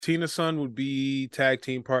Tina Sun would be tag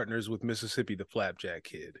team partners with Mississippi the Flapjack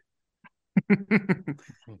Kid.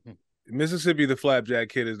 Mississippi the Flapjack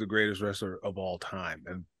Kid is the greatest wrestler of all time,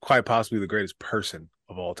 and quite possibly the greatest person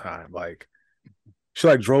of all time. Like, she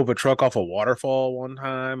like drove a truck off a waterfall one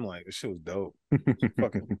time. Like, this shit was dope.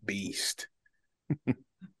 Fucking beast.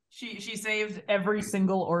 She saved every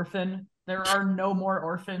single orphan. There are no more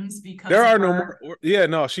orphans because there are her. no more. Yeah,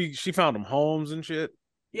 no, she found them homes and shit.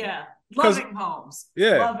 Yeah, loving homes.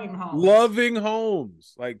 Yeah, loving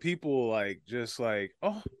homes. Like, people like just like,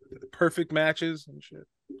 oh, perfect matches and shit.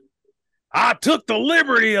 I took the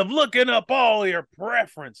liberty of looking up all your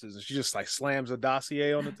preferences, and she just like slams a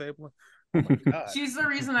dossier on the table. Oh my God. She's the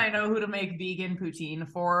reason I know who to make vegan poutine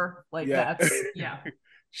for. Like, that's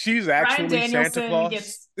She's actually Santa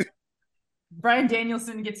Claus. Bryan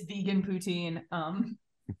Danielson gets vegan poutine.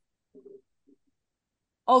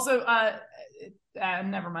 Also,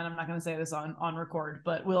 never mind. I'm not going to say this on record,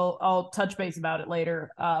 but I'll touch base about it later.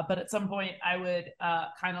 But at some point, I would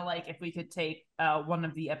kind of like if we could take one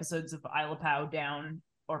of the episodes of Isla Pow down,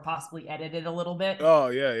 or possibly edit it a little bit. Oh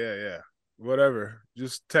yeah. Whatever.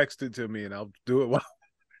 Just text it to me, and I'll do it while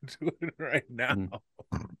I'm doing it right now.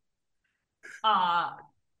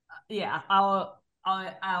 Yeah, I'll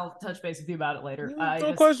touch base with you about it later.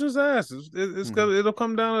 No questions asked. It'll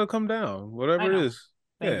come down. It'll come down. Whatever it is.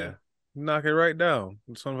 Thank you. Knock it right down,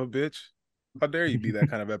 son of a bitch. How dare you be that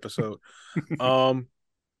kind of episode?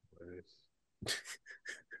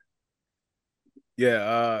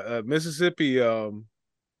 Mississippi. I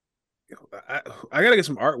gotta get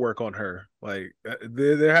some artwork on her. Like,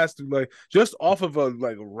 there has to be, like, just off of a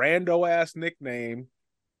like rando ass nickname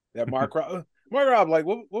that Mark Rob, like,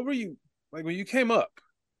 what were you like when you came up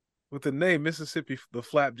with the name Mississippi the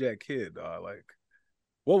Flapjack Kid? Like,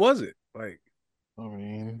 what was it like? I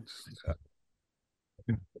mean,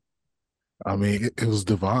 it was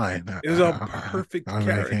divine. It was a perfect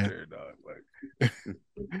character, dog.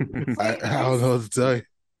 Like, I don't know what to tell you.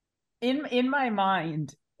 In my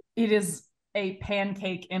mind, it is a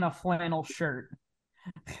pancake in a flannel shirt.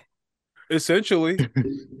 Essentially,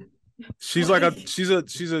 she's like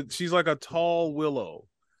a tall willow.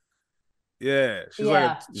 Yeah, she's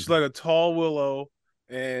like a tall willow,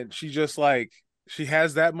 and she just like. She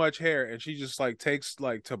has that much hair, and she just like takes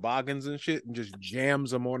like toboggans and shit and just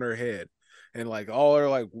jams them on her head, and like all her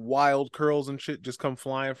like wild curls and shit just come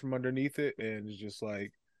flying from underneath it, and it's just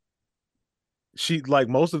like she like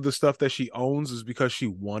most of the stuff that she owns is because she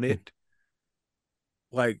won it,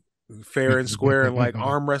 like fair and square and like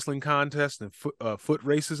arm wrestling contests and foot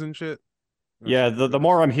races and shit. Yeah, the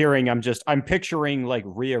more I'm hearing, I'm picturing like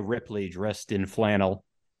Rhea Ripley dressed in flannel.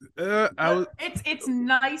 It's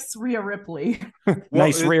nice Rhea Ripley.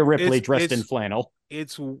 Rhea Ripley dressed in flannel.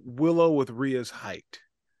 It's Willow with Rhea's height,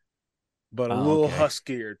 but a little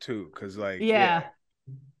huskier too. Because like, that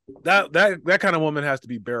kind of woman has to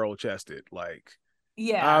be barrel chested. Like,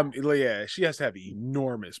 she has to have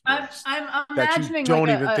enormous breasts. I'm that imagining you don't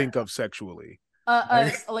even think of sexually.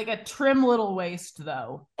 Like a trim little waist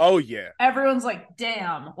though. Oh yeah. Everyone's like,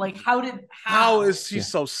 damn, like how is she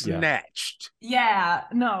so snatched? Yeah,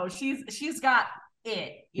 no, she's got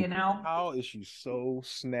it, you know? How is she so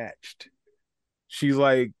snatched? She's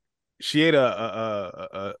like, she ate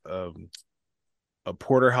a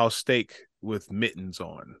porterhouse steak with mittens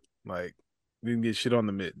on. Like, you can get shit on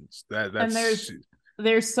the mittens. That's and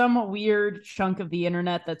there's some weird chunk of the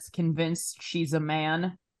internet that's convinced she's a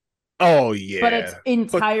man. Oh yeah, but it's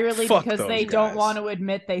entirely because they don't want to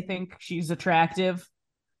admit they think she's attractive,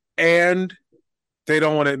 and they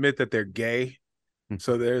don't want to admit that they're gay.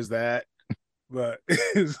 So there's that. But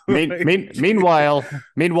meanwhile,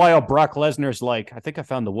 Brock Lesnar's like, I think I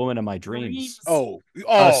found the woman of my dreams.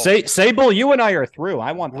 Sable, you and I are through.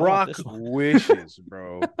 I want Brock wishes,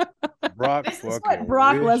 bro. This is what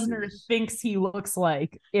Brock Lesnar thinks he looks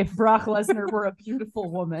like if Brock Lesnar were a beautiful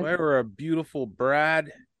woman. If I were a beautiful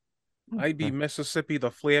bride, I'd be Mississippi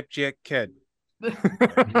the Flapjack Kid.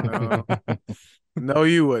 No,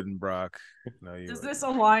 you wouldn't, Brock. No, you. Does this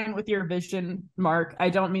align with your vision, Mark? I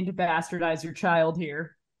don't mean to bastardize your child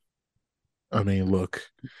here. I mean, look,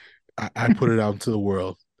 I put it out into the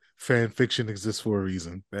world. Fan fiction exists for a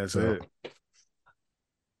reason. That's it.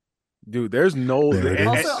 Dude, there's no...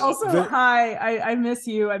 Also, hi, I miss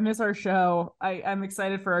you. I miss our show. I'm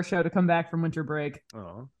excited for our show to come back from winter break.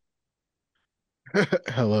 Oh.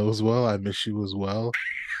 Hello as well. I miss you as well.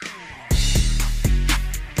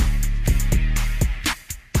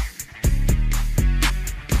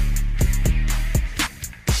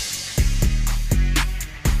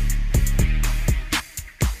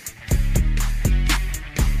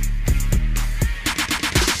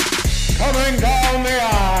 Coming down the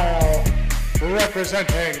aisle.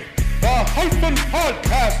 representing the Hyphen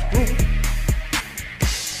Podcast Group.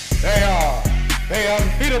 They are the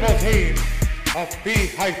unbeatable team of B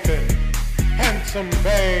Hyphen, Handsome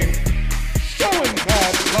Bane, Showing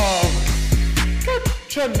Club,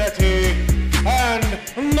 Kitchenetti,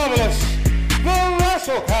 and Novelist, the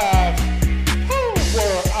WrestleCast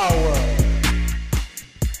Power Hour.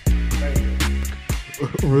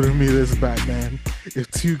 Riddle me this, Batman. If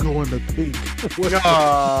two go in the pink,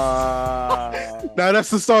 now that's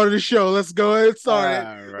the start of the show. Let's go ahead and start it.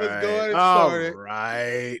 Let's go ahead and start it. All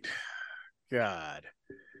right. God.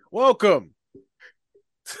 Welcome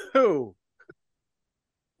to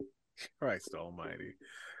Christ Almighty.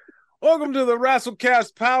 Welcome to the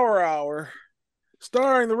WrestleCast Power Hour,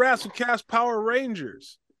 starring the WrestleCast Power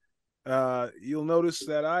Rangers. You'll notice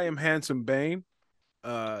that I am Handsome Bane.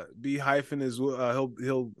 B hyphen is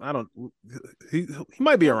he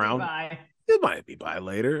might be around. Bye. He might be by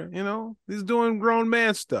later. You know, he's doing grown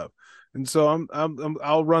man stuff, and so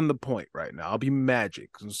I'll run the point right now. I'll be magic,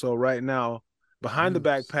 and so right now behind the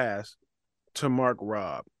back pass to Mark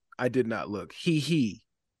Robb. I did not look. He.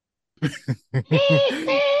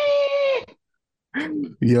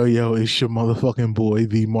 Yo, it's your motherfucking boy,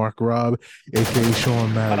 the Mark Robb, aka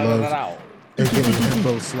Sean Mad Love, aka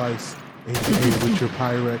Himbo Slice, aka Richard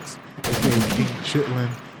Pyrex, aka King Chitlin,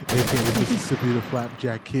 aka Mississippi the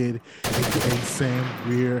Flapjack Kid, aka Sam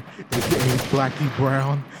Greer, aka Blackie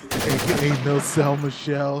Brown, aka Nocel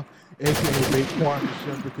Michelle, aka Baquan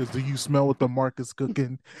Michelle, because do you smell what the Mark is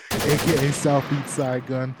cooking, aka South Beat Side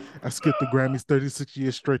Gun. I skipped the Grammys 36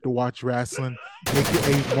 years straight to watch wrestling,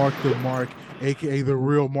 aka Mark the Mark, aka the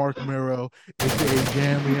real Mark Miro, aka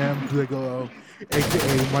Yam Bigelow,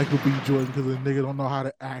 aka Michael B. Jordan because the nigga don't know how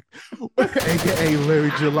to act, aka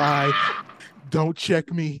Larry July. Don't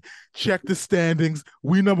check me. Check the standings.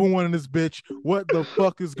 We number one in this bitch. What the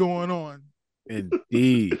fuck is going on?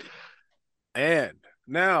 Indeed. And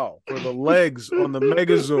now for the legs on the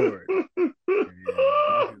Megazord.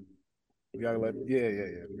 You gotta let, yeah.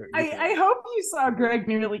 I hope you saw Greg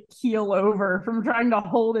nearly keel over from trying to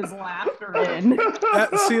hold his laughter in.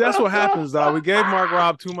 That's what happens, dog. We gave Mark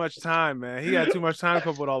Robb too much time, man. He had too much time to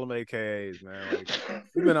come up with all them AKAs, man. Like,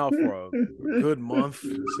 we've been out for a good month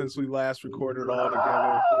since we last recorded all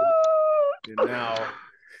together. And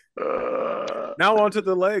now on to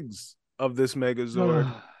the legs of this Megazord.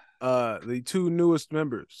 The two newest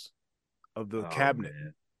members of the cabinet,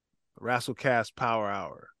 WrestleCast Power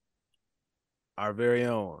Hour. Our very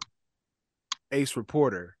own ace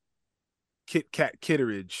reporter, Kit Kat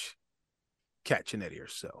Kitteridge, Kitchenetti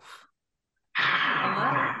herself.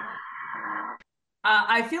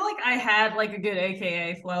 I feel like I had like a good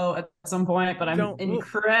AKA flow at some point, but I'm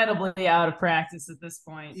incredibly out of practice at this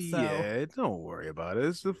point. So. Yeah, don't worry about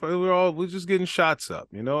it. We're just getting shots up,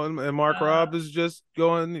 you know. And Mark Robb is just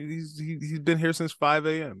going. He's been here since 5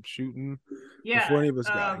 a.m. shooting before any of us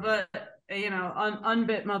got here. But you know,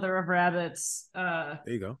 unbit mother of rabbits. There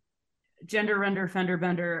you go. Gender render fender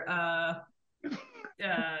bender.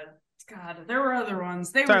 God, there were other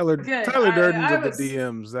ones. Tyler were good. Durden did the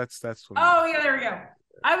DMs. That's what. Oh yeah, there we go.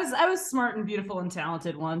 I was smart and beautiful and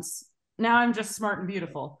talented once. Now I'm just smart and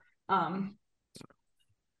beautiful.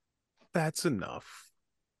 That's enough.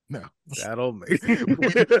 No, that'll make.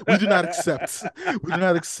 we do not accept. We do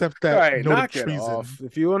not accept that. Right, knock it off.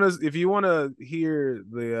 If you wanna hear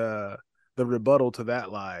the rebuttal to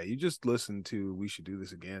that lie, you just listen to We Should Do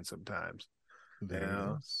This Again sometimes.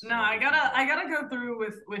 Yeah. No, I gotta go through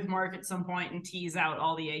with Mark at some point and tease out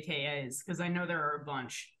all the AKAs because I know there are a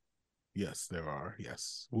bunch. Yes, there are.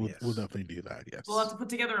 Yes. We'll definitely do that. Yes. We'll have to put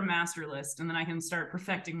together a master list and then I can start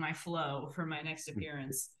perfecting my flow for my next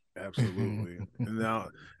appearance. Absolutely. and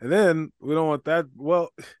then we don't want that. Well,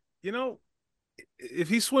 you know, if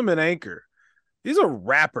he's swimming anchor, he's a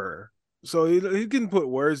rapper. So he can put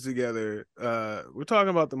words together. We're talking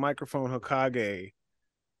about the Microphone Hokage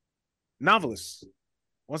novelist.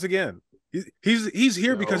 Once again, he's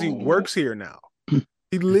here because he works here now.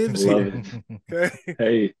 He lives here. Okay.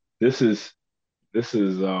 Hey, this is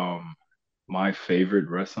my favorite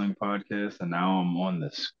wrestling podcast, and now I'm on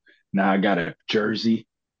this. Now I got a jersey.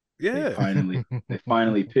 Yeah. They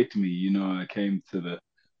finally picked me. You know,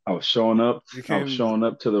 I was showing up to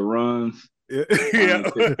the runs. Yeah.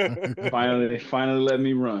 Finally let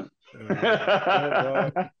me run.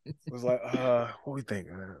 It was like, what we think?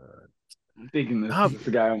 I'm thinking this is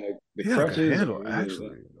the guy on the crutches. Handle,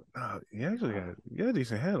 actually. You actually got a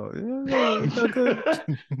decent handle.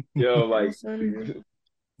 Yo, like it's a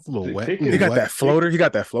little wet. He got that floater. He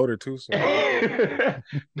got that floater too. So.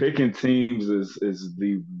 Picking teams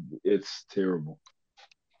it's terrible.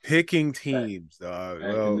 Picking teams, dog.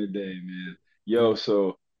 Back in the day, man. Yo,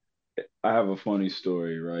 so I have a funny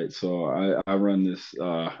story, right? So I run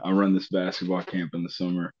this basketball camp in the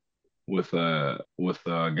summer with a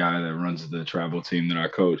guy that runs the travel team that I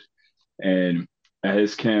coach. And at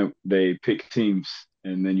his camp, they pick teams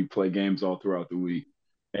and then you play games all throughout the week.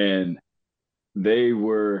 And they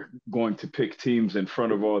were going to pick teams in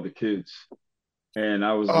front of all the kids. And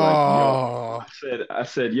I was like, yo, I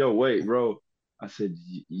said, yo, wait, bro. I said,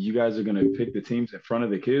 you guys are gonna pick the teams in front of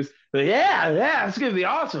the kids? They're like, yeah, it's gonna be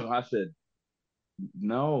awesome. I said,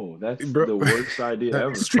 no, that's the worst idea ever.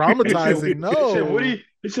 It's traumatizing. No.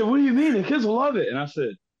 He said, what do you mean? The kids will love it. And I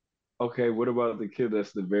said, okay, what about the kid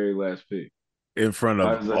that's the very last pick? In front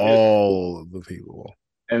of all the people.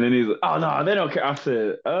 And then he's like, oh, no, they don't care. I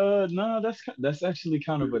said, no, that's actually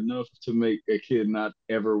kind of enough to make a kid not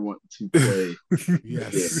ever want to play.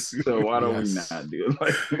 Yes. So why don't we not do it?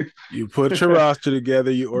 Like, you put your roster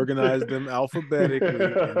together, you organize them alphabetically,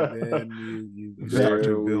 and then you start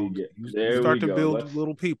to build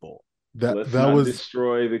little people. Let's not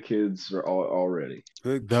destroy the kids already.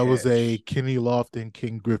 That was a Kenny Lofton,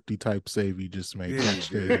 King Grifty type save he just made.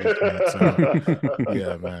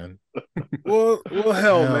 Yeah, man. Well,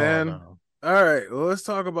 hell, man. No. All right, well, let's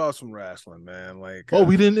talk about some wrestling, man. Like,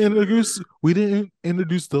 we didn't introduce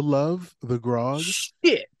the love, the Grog.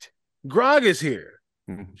 Shit, Grog is here.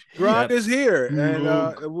 Grog is here, and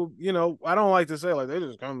I don't like to say like they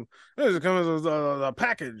just come as a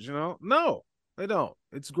package, No, they don't.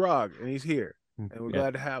 It's Grog, and he's here, and we're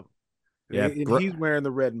glad to have him. Yeah, he's wearing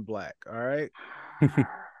the red and black. All right.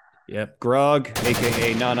 Yep, Grog,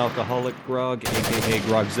 aka non-alcoholic Grog, aka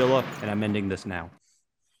Grogzilla, and I'm ending this now.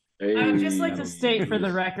 Hey, I would just like to state for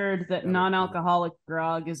the record that non-alcoholic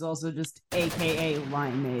Grog is also just aka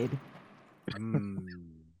limeade.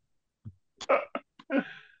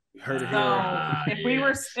 Heard it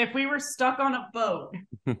here. If we were stuck on a boat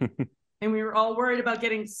and we were all worried about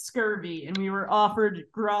getting scurvy and we were offered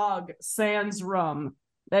grog sans rum,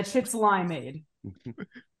 that shit's limeade.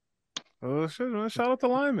 Oh, shout out to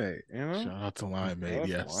limeade, Shout out to limeade,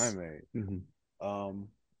 yes. Limeade. Mm-hmm.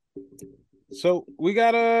 So we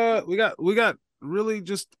got really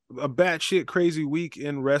just a batshit crazy week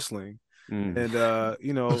in wrestling, and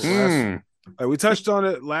we touched on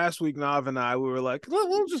it last week. Nav and I, we were like,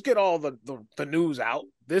 we'll just get all the news out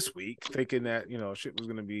this week, thinking that shit was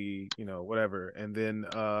gonna be whatever, and then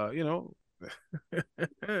oh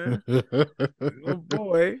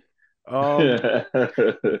boy,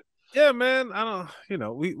 yeah, man. I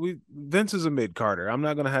don't. We Vince is a mid-carder. I'm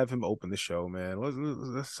not gonna have him open the show,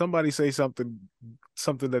 man. Somebody say something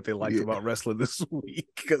that they liked about wrestling this week,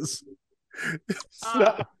 because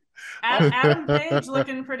Adam Page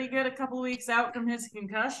looking pretty good a couple weeks out from his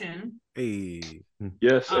concussion. Hey.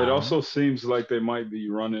 Yes, it also seems like they might be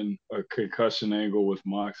running a concussion angle with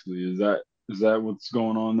Moxley. Is that what's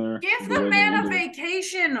going on there? Give the man a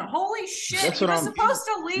vacation. Holy shit. He was supposed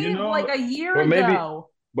to leave like a year ago.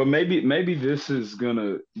 But maybe this is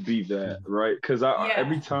gonna be that, right? Because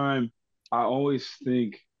every time I always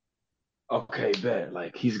think, okay, bet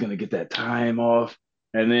like he's gonna get that time off,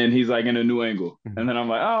 and then he's like in a new angle, and then I'm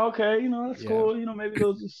like, oh, okay, that's cool, maybe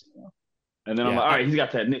they'll just, and then I'm like, all right, he's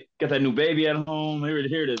got that new baby at home. Here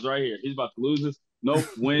it is, right here. He's about to lose this. Nope,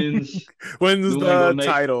 wins the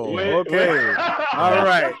title. Okay, all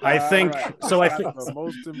right. I think the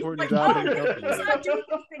most important job in the company. He's not doing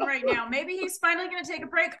anything right now. Maybe he's finally going to take a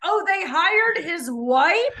break. Oh, they hired his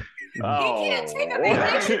wife. He can't take a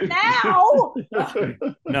vacation now.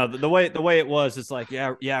 No, the way it was, it's like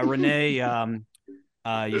Renee.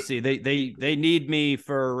 You see, they need me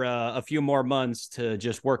for a few more months to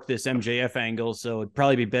just work this MJF angle, so it'd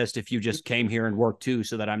probably be best if you just came here and worked too,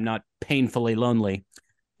 so that I'm not painfully lonely.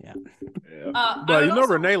 Yeah. But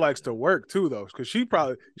Renee likes to work too, though, because she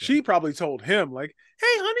probably told him like, "Hey,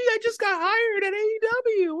 honey, I just got hired at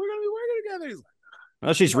AEW. We're gonna be working together." He's like,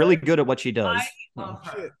 well, she's really good at what she does. I love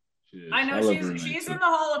her. I know she's in the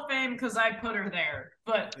Hall of Fame because I put her there,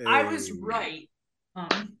 but I was right.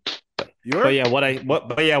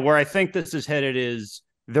 Where I think this is headed is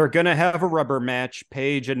they're gonna have a rubber match,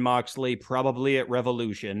 Page and Moxley, probably at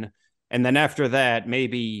Revolution, and then after that,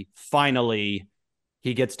 maybe finally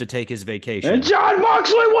he gets to take his vacation. And Jon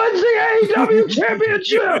Moxley wins the AEW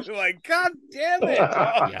Championship. Like, God damn it!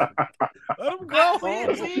 Let him go.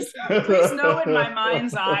 Please know in my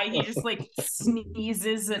mind's eye, he just like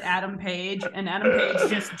sneezes at Adam Page, and Adam Page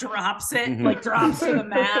just drops it, drops to the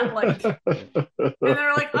mat, and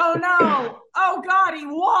they're like, "Oh no! Oh God, he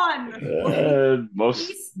won!"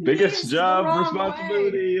 Biggest job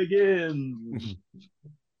responsibility again.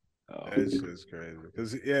 It's just crazy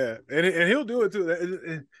because and he'll do it too,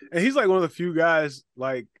 and he's like one of the few guys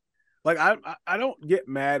like Like I don't get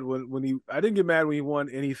mad I didn't get mad when he won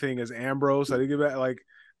anything as Ambrose. I didn't get mad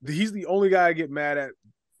he's the only guy I get mad at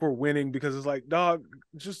for winning because it's like, dog,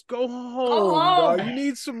 just go home, dog. You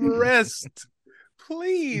need some rest.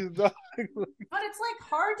 Please, dog. But it's like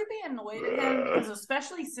hard to be annoyed at him because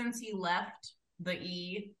especially since he left the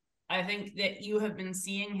E, I think that you have been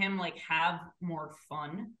seeing him like have more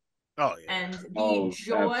fun. Oh yeah. And the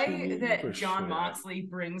joy that for Jon sure. Moxley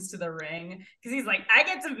brings to the ring, because he's like, I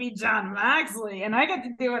get to be Jon Moxley and I get to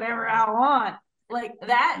do whatever I want. Like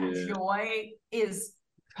that joy is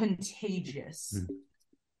contagious.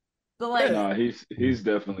 But like, no, he's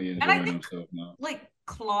definitely enjoying himself now. Like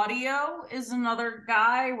Claudio is another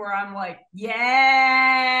guy where I'm like,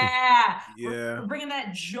 yeah, we're bringing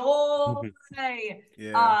that joy.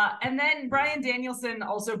 And then Bryan Danielson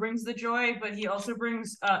also brings the joy, but he also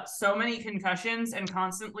brings so many concussions and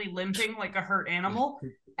constantly limping like a hurt animal,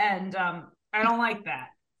 and I don't like that.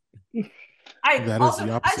 I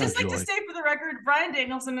just like to say for the record, Bryan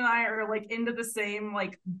Danielson and I are like into the same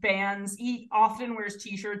like bands. He often wears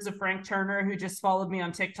t-shirts of Frank Turner, who just followed me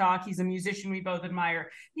on TikTok. He's a musician we both admire.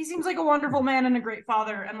 He seems like a wonderful man and a great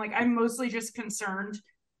father. And like, I'm mostly just concerned,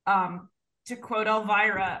 to quote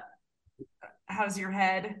Elvira, how's your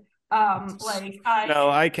head?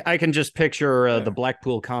 I can just picture the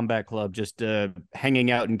Blackpool Combat Club just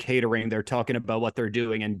hanging out and catering. They're talking about what they're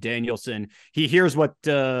doing, and Danielson, he hears what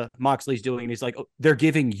Moxley's doing, and he's like, oh, they're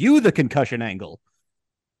giving you the concussion angle.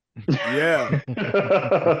 Yeah.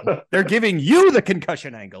 They're giving you the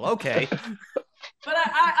concussion angle. Okay. But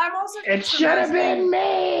I'm also it should have been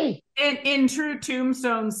me. In true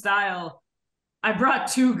Tombstone style, I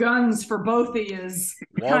brought two guns for both of yous.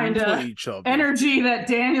 Kind of energy that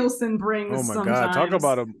Danielson brings. Oh my sometimes.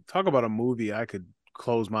 God! Talk about a movie I could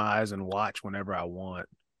close my eyes and watch whenever I want.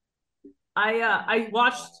 I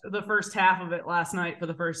watched the first half of it last night for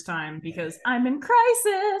the first time because I'm in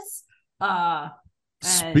crisis.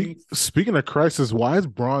 Speaking of crisis, why is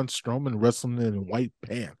Braun Strowman wrestling in white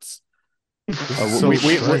pants?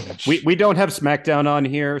 We don't have SmackDown on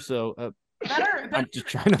here, so. I'm just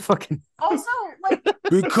trying to fucking. Also, like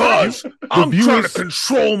because I'm trying to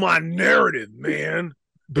control my narrative, man.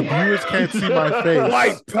 The viewers can't see my face.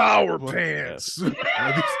 White power pants.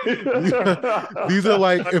 These are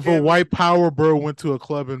like if a white power bro went to a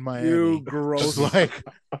club in Miami. You gross. Just like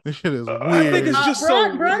this shit is weird. I think it's just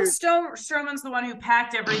Braun Strowman's the one who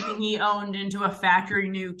packed everything he owned into a factory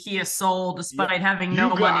new Kia Soul despite having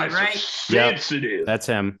no money, right? Sensitive. That's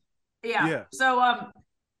him. Yeah. So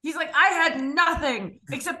he's like, I had nothing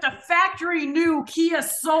except a factory new Kia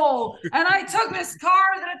Soul, and I took this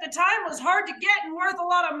car that at the time was hard to get and worth a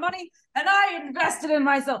lot of money, and I invested in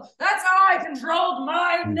myself. That's how I controlled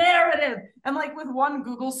my narrative. And like with one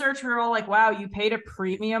Google search, we were all like, wow, you paid a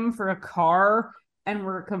premium for a car and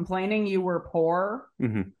were complaining you were poor.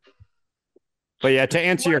 Mm-hmm. But yeah, to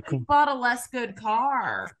answer your question, bought a less good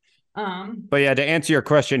car. But yeah, to answer your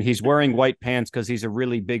question, he's wearing white pants because he's a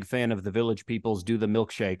really big fan of the Village People's Do the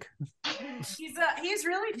Milkshake. He's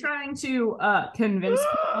really trying to convince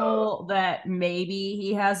people that maybe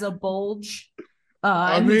he has a bulge. He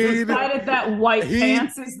decided that white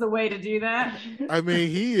pants is the way to do that. I mean,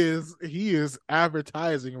 he is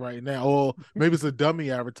advertising right now. Well, maybe it's a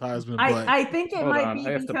dummy advertisement. But I think it might be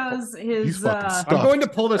because his. I'm going to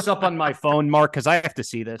pull this up on my phone, Mark, because I have to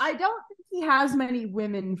see this. I don't think he has many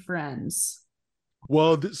women friends.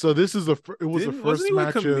 Well, so this is the first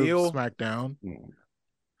match of SmackDown. You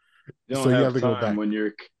don't have time when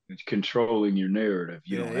you're controlling your narrative.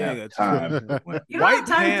 You don't have time. You don't have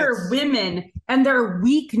time for women and their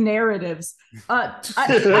weak narratives. I don't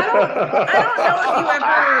know if you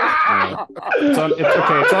ever. It's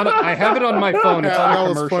okay. It's on. I have it on my phone. It's on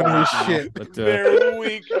a commercial. That was funny as shit. But, their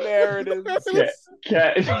weak narratives.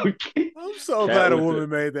 I'm so glad a woman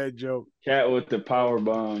made that joke. Cat with the power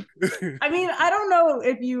bomb. I mean, I don't know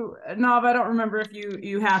if you, Nav, I don't remember if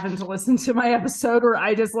you happened to listen to my episode where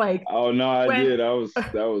I just like. Oh no, I did. That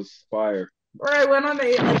was fire. Where I went on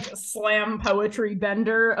a like slam poetry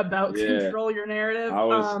bender about control your narrative. I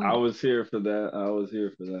was here for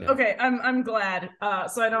that. Okay, I'm glad.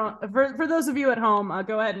 So I don't. For those of you at home,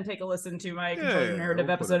 go ahead and take a listen to my control your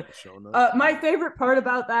narrative episode. My favorite part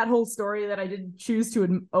about that whole story that I didn't choose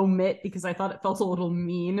to omit because I thought it felt a little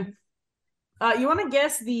mean. You want to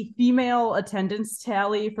guess the female attendance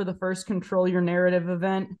tally for the first Control Your Narrative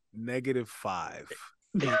event? -5.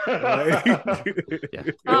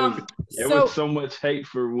 It was so much hate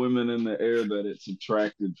for women in the air that it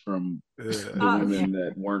subtracted from the women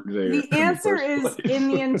that weren't there. The answer is in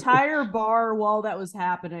the entire bar while that was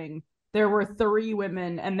happening, there were 3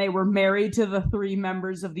 women, and they were married to the 3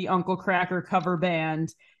 members of the Uncle Kracker cover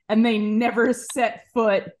band. and they never set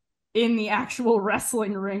foot in the actual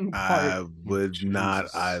wrestling ring part. I would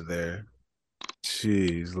not either.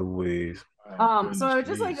 Jeez Louise. So I was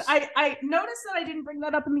just like, I noticed that I didn't bring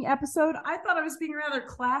that up in the episode. I thought I was being rather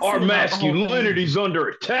classy. Our masculinity's under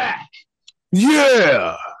attack.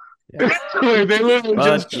 Yeah. They literally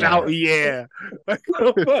just shout, yeah. But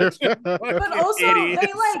also, idiots.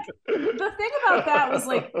 They like the thing about that was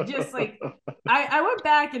like just like I went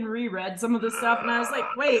back and reread some of the stuff, and I was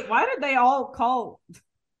like, wait, why did they all call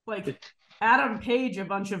like Adam Page a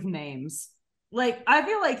bunch of names? Like, I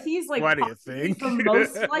feel like he's like why do you think? the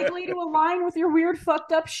most likely to align with your weird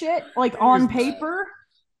fucked up shit, like on paper.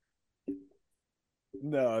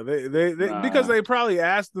 No, they because they probably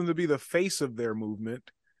asked them to be the face of their movement.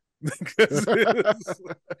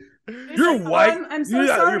 You're white. I'm so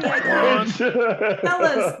sorry.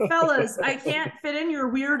 Fellas, I can't fit in your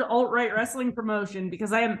weird alt-right wrestling promotion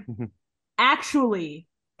because I am actually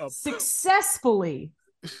successfly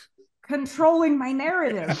controlling my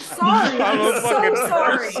narrative. Sorry, I'm so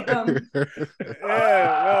sorry.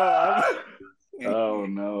 Oh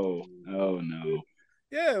no.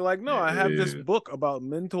 Yeah, like no, I have this book about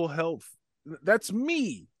mental health. That's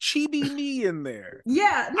me, chibi me in there.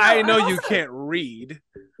 Yeah, no, I know you can't read.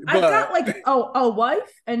 But... I've got like a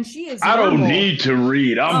wife, and she is. I don't need to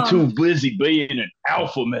read. I'm too busy being an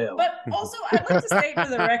alpha male. But also, I'd like to state for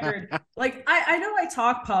the record, like I know I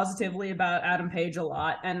talk positively about Adam Page a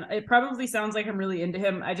lot, and it probably sounds like I'm really into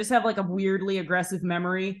him. I just have like a weirdly aggressive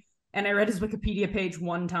memory, and I read his Wikipedia page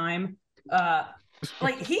one time.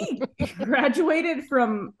 Like he graduated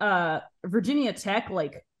from Virginia Tech,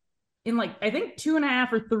 like. In like I think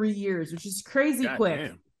 2.5 or 3 years, which is crazy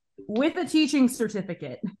quick, with a teaching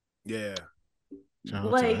certificate. Yeah,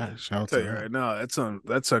 shout out to that. Right now,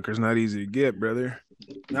 that sucker's not easy to get, brother.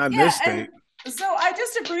 Not in this state. So I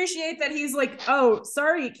just appreciate that he's like, oh,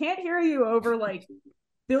 sorry, can't hear you over like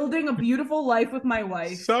building a beautiful life with my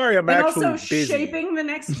wife. Sorry, I'm actually also busy. Shaping the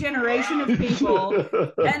next generation of people,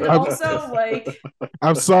 and also like.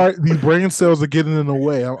 I'm sorry, these brain cells are getting in the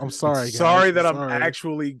way. I'm sorry. Guys. Sorry that I'm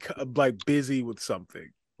actually like busy with something.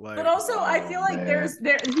 Like, but also, I feel like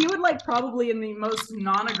he would like probably in the most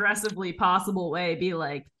non-aggressively possible way be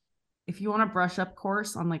like, if you want a brush up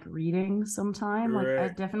course on like reading sometime, like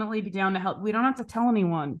I'd definitely be down to help. We don't have to tell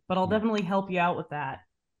anyone, but I'll definitely help you out with that.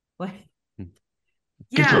 Like.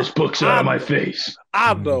 Get those books out of my face.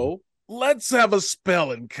 I know. Let's have a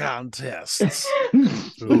spelling contest. Play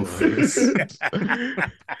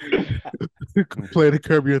the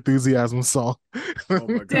Curb Your Enthusiasm song. Oh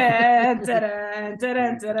my God.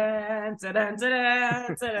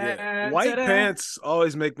 White pants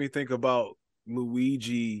always make me think about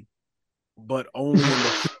Luigi, but only in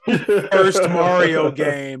the first Mario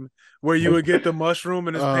game where you would get the mushroom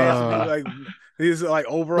in his pants and like he's like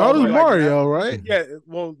overall. That was Mario, right? Yeah,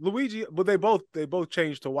 well, Luigi, but they both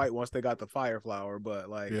changed to white once they got the fire flower. But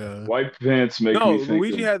like, white pants make me think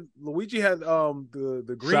Luigi had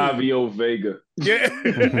the green Savio Vega. Yeah,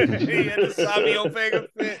 he had the Savio Vega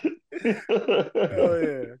fit. Oh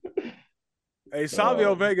yeah. Hey,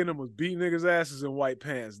 Savio Vega and them was beating niggas' asses in white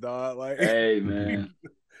pants, dog. Like, hey man.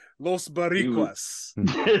 Los Baricuas.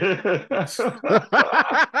 Los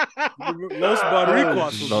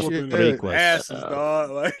Baricuas was whooping asses,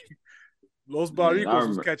 dog. Like Los Baricuas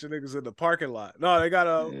was catching niggas in the parking lot. No, they got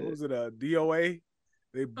a DOA.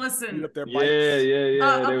 They beat up their bikes.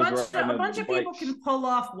 Yeah. A bunch of people can pull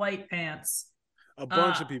off white pants. A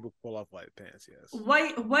bunch of people pull off white pants. Yes.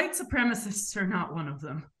 White supremacists are not one of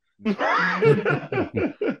them.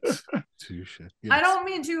 Yes. I don't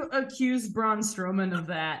mean to accuse Braun Strowman of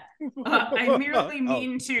that. I merely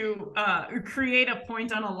mean to create a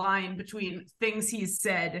point on a line between things he's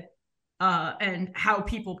said and how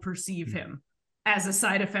people perceive him as a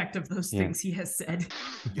side effect of those things he has said.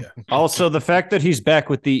 Yeah. Also, the fact that he's back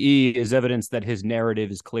with the E is evidence that his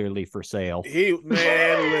narrative is clearly for sale.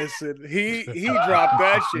 Listen, he dropped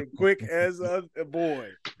that shit quick as a boy.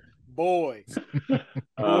 He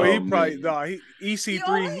probably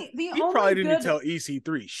EC3. He probably didn't tell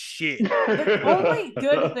EC3 shit. The only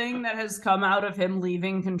good thing that has come out of him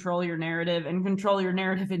leaving Control Your Narrative and Control Your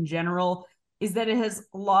Narrative in general is that it has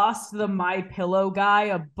lost the My Pillow guy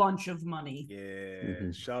a bunch of money.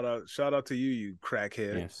 Yeah, shout out to you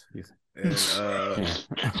crackhead. Yes.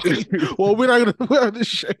 And, well, we're not gonna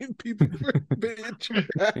shame people for being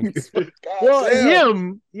trans. Well,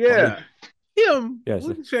 him, yeah. Him, yes.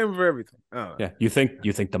 We can shame him for everything. Yeah, you think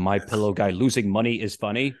the My Pillow guy losing money is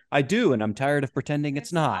funny? I do, and I'm tired of pretending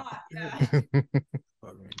it's not. Yeah.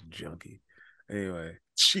 Fucking junkie. Anyway,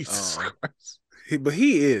 Jesus Christ. But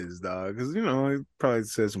he is, dog, because he probably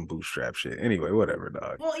said some bootstrap shit. Anyway, whatever,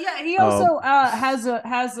 dog. Well, yeah, he also has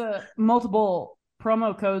a multiple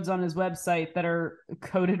promo codes on his website that are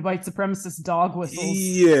coded white supremacist dog whistles.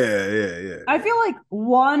 Yeah. I feel like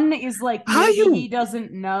 1 is like maybe he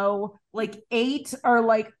doesn't know. Like 8 are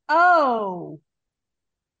like, oh,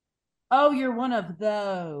 you're one of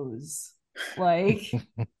those. Like,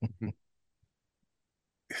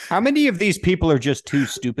 how many of these people are just too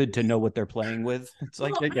stupid to know what they're playing with? It's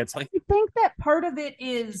like, I think that part of it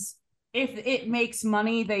is if it makes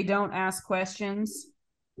money, they don't ask questions.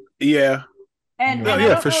 Yeah. And I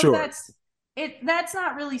don't for sure. That's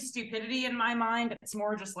not really stupidity in my mind. It's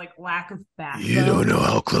more just like lack of backbone. You don't know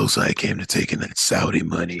how close I came to taking that Saudi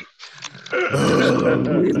money.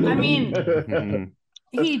 I mean,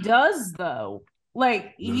 he does though.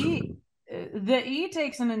 Like he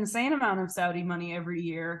takes an insane amount of Saudi money every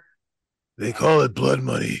year. They call it blood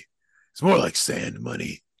money. It's more like sand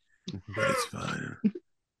money, but it's fine.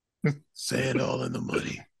 Sand all in the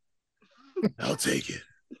money. I'll take it.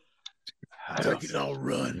 I'll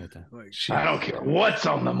run. I don't care what's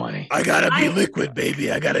on the money. I gotta be liquid,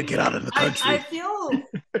 baby. I gotta get out of the country. I feel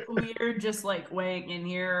weird just like weighing in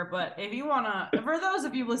here, but if you wanna, for those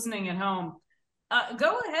of you listening at home,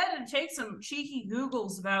 go ahead and take some cheeky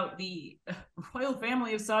Googles about the royal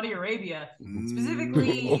family of Saudi Arabia.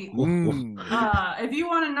 Specifically, if you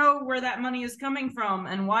want to know where that money is coming from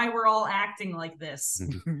and why we're all acting like this.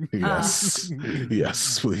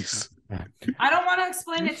 Yes, please. I don't want to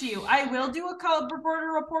explain it to you. I will do a called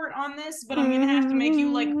reporter report on this, but I'm going to have to make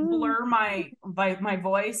you like blur my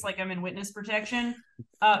voice like I'm in witness protection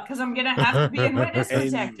because I'm going to have to be in witness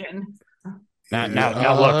protection.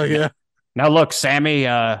 Now look. Yeah. Now, look, Sammy,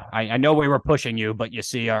 I know we were pushing you, but you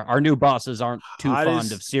see, our new bosses aren't too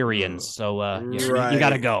fond of Syrians, so you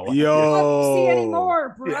got to go. Yo. I don't see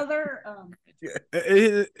anymore, brother.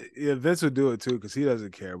 Yeah, Vince would do it, too, because he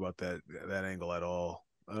doesn't care about that angle at all.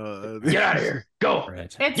 Get out of here. Go.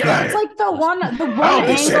 It's like the one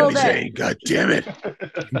angle that... God damn it.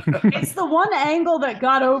 It's the one angle that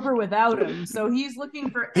got over without him, so he's looking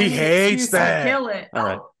for any excuse to kill it. All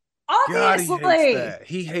right. Obviously,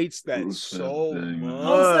 he hates that so much.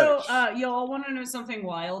 Also, y'all want to know something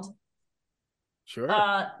wild? Sure.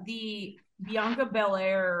 The Bianca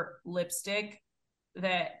Belair lipstick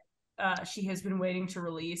that she has been waiting to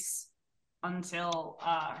release until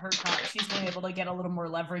she's been able to get a little more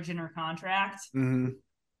leverage in her contract. Mm-hmm.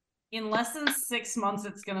 In less than 6 months,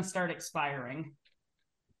 it's going to start expiring.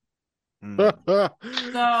 So, of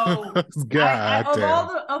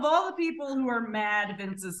all the people who are mad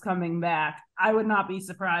Vince is coming back, I would not be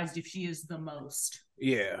surprised if she is the most.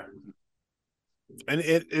 Yeah.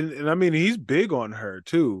 And I mean he's big on her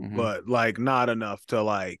too, but like not enough to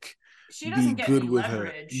like she doesn't get good with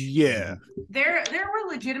leverage. Her. Yeah. There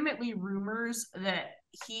were legitimately rumors that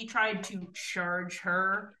he tried to charge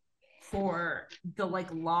her for the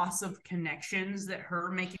like loss of connections that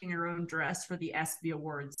her making her own dress for the ESPY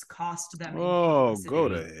Awards cost them. Oh, go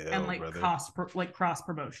to hell, and like brother. cross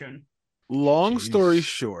promotion. Long story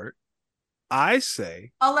short, I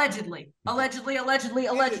say allegedly, Mr.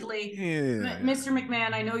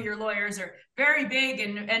 McMahon. I know your lawyers are very big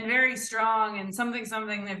and very strong and something.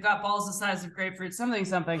 They've got balls the size of grapefruit. Something.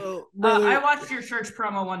 I watched your church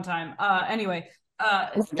promo one time. Anyway,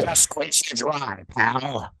 just squeeze you dry,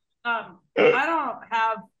 pal. I don't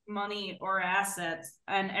have money or assets,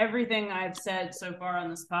 and everything I've said so far on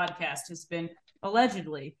this podcast has been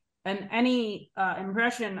allegedly, and any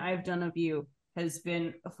impression I've done of you has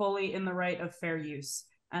been fully in the right of fair use,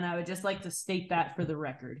 and I would just like to state that for the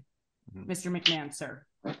record, Mr. McMahon, sir.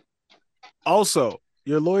 Also,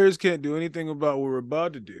 your lawyers can't do anything about what we're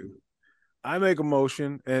about to do. I make a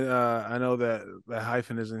motion, and I know that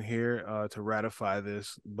Hyphen isn't here to ratify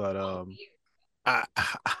this, but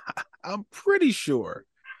I'm pretty sure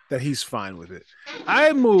that he's fine with it.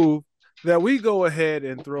 I move that we go ahead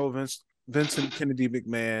and throw Vincent Kennedy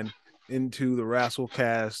McMahon into the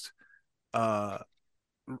Rasslecast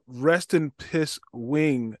rest in piss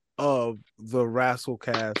wing of the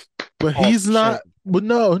Rasslecast. But he's not. But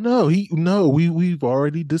we've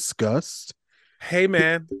already discussed. Hey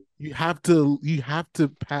man, you have to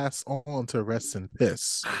pass on to rest in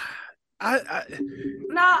piss. I'd like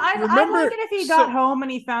it if he got home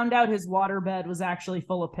and he found out his waterbed was actually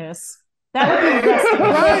full of piss. That would be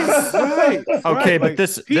right. Okay, but like,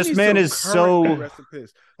 this man is so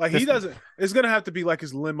piss. Like he doesn't. It's gonna have to be like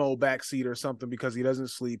his limo backseat or something because he doesn't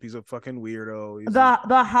sleep. He's a fucking weirdo.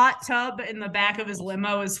 The hot tub in the back of his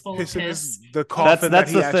limo is full of piss. The coffin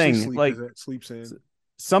that's that he the thing. Sleeps, like sleeps in.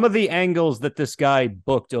 some of the angles that this guy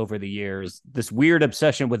booked over the years, this weird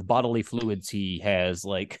obsession with bodily fluids he has,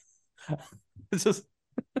 like, it's just.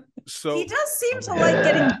 So he does seem to like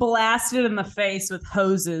getting blasted in the face with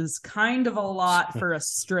hoses, kind of a lot for a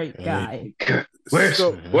straight guy. Where's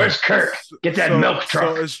Kurt? Get that milk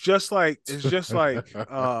truck. So it's just like like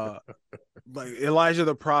Elijah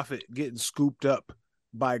the prophet getting scooped up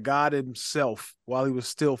by God himself while he was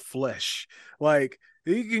still flesh. Like,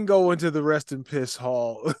 he can go into the rest in piss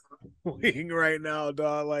hall wing right now,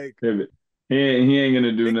 dog. Like, he ain't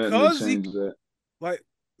gonna do nothing to change that. Like,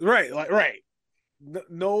 right.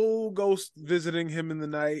 No ghost visiting him in the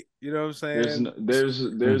night. You know what I'm saying?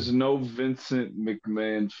 There's no Vincent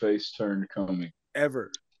McMahon face turn coming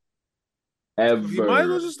ever. He might as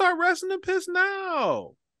well just start resting in piss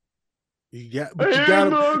now. You gotta,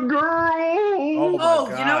 girl. Oh,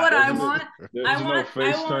 you know what I want? There's no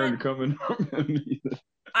face turn coming from him either.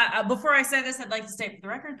 Before I say this, I'd like to state for the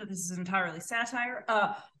record that this is entirely satire.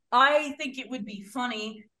 I think it would be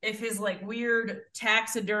funny if his like weird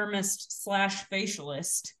taxidermist /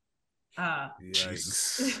 facialist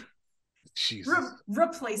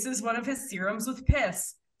replaces one of his serums with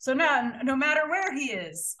piss. So now, no matter where he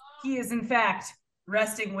is in fact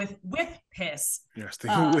resting with piss.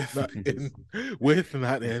 Resting with,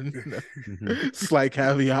 not in. Slight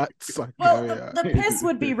caveat. The piss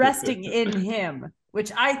would be resting in him,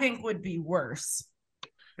 which I think would be worse.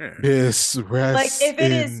 Piss rest. Like if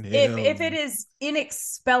it is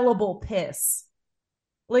inexpellable piss.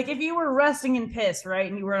 Like if you were resting in piss, right,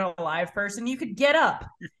 and you were an alive person, you could get up.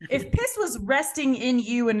 If piss was resting in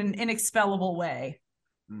you in an inexpellable way.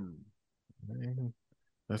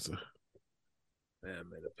 That's a man,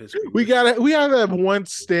 the piss. We gotta have one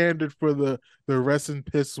standard for the rest in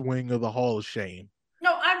piss wing of the Hall of Shame.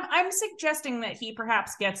 No, I'm suggesting that he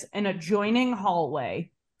perhaps gets an adjoining hallway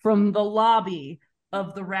from the lobby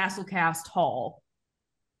of the Rasslecast Hall.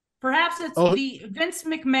 Perhaps it's the Vince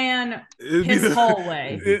McMahon piss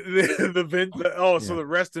hallway. So the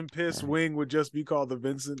rest in piss wing would just be called the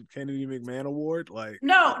Vincent Kennedy McMahon Award? Like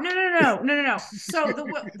No. So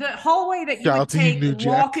the hallway that you would take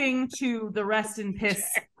walking to the rest in piss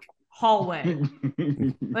hallway.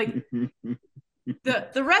 Like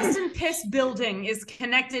the rest in piss building is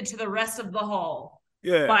connected to the rest of the hall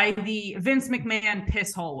by the Vince McMahon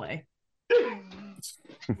piss hallway.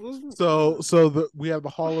 So we have the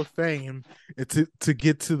Hall of Fame, and to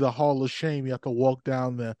get to the Hall of Shame, you have to walk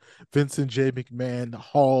down the Vincent J. McMahon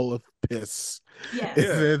Hall of Piss. Yes.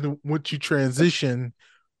 And then once you transition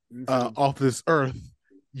off this earth,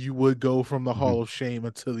 you would go from the Hall of Shame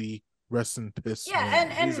until the rest in piss. Yeah,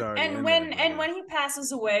 and when he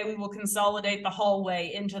passes away, we will consolidate the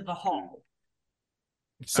hallway into the hall.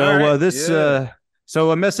 So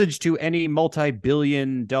So a message to any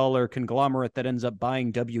multi-billion-dollar conglomerate that ends up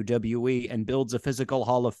buying WWE and builds a physical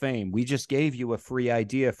Hall of Fame. We just gave you a free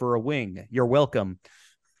idea for a wing. You're welcome.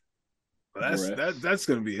 That's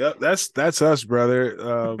gonna be that's us,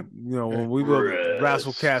 brother. When we build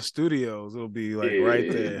Rasslecast Studios, it'll be like right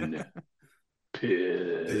there.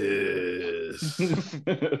 Piss.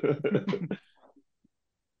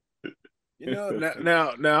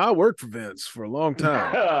 Now I worked for Vince for a long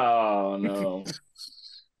time. Oh no.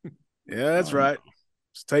 Yeah, that's right.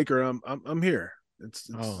 It's Taker. I'm here. It's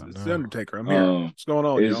the Undertaker. I'm here. What's going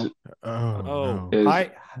on, yo?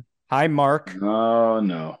 Hi, Mark. Oh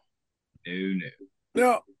no.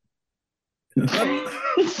 No.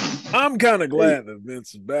 I'm kind of glad that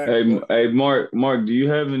Vince is back. Hey, Mark, do you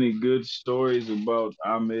have any good stories about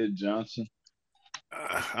Ahmed Johnson?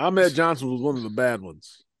 Ahmed Johnson was one of the bad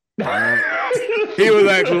ones. He was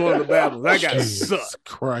actually one of the bad ones. That guy sucked.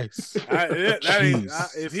 Christ.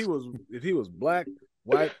 If he was black,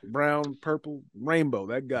 white, brown, purple, rainbow,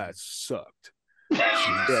 that guy sucked. He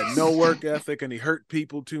had no work ethic, and he hurt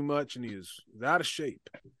people too much, and he was out of shape.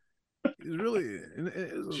 He was really.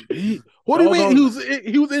 What do you mean?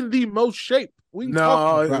 He was in the most shape. He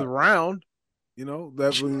was round.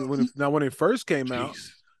 When he first came out.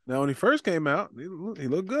 Now, when he first came out, he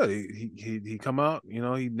looked good. He come out, he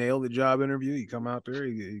nailed the job interview. He come out there,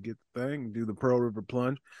 he get the thing, do the Pearl River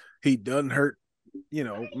Plunge. He doesn't hurt,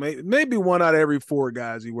 maybe one out of every 4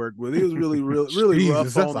 guys he worked with. He was really rough.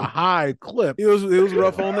 That's a high clip. He was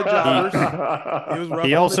rough on the jobbers.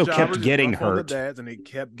 He also kept getting hurt. Dads, and he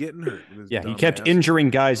kept getting hurt. He kept injuring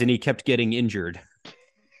guys, and he kept getting injured.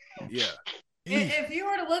 Yeah. If you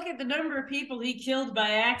were to look at the number of people he killed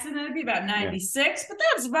by accident, it'd be about 96, but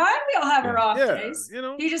that's fine. We all have our off days.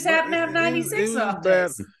 He just happened to have 96 off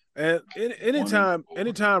days. And anytime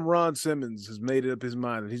Ron Simmons has made up his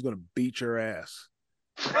mind that he's going to beat your ass,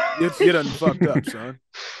 You done fucked up, son.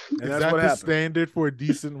 And Is that's that what the happened. standard for a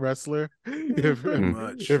decent wrestler? If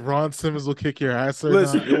much. if Ron Simmons will kick your ass or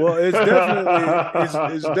Listen, not? well,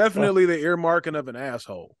 it's definitely the earmarking of an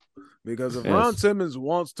asshole. Because if Ron Simmons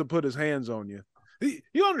wants to put his hands on you,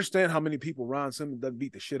 you understand how many people Ron Simmons doesn't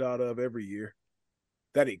beat the shit out of every year?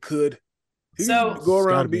 That he could. He So- could go It's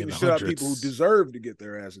gotta around be beating in the the shit out of people who hundreds. deserve to get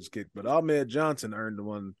their asses kicked. But Ahmed Johnson earned the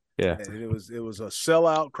one. Yeah. And it was a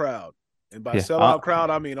sellout crowd. And by Yeah. sellout crowd,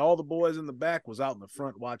 I mean all the boys in the back was out in the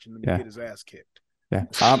front watching him Yeah. get his ass kicked. Yeah,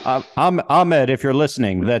 Ahmed, if you're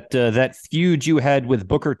listening, that feud you had with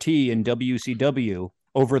Booker T in WCW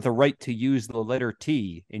over the right to use the letter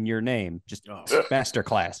T in your name, just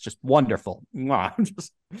masterclass, just wonderful. Mwah.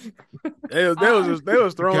 They was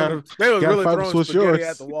really throwing what's spaghetti yours.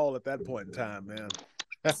 at the wall at that point in time, man.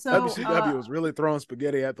 So, WCW was really throwing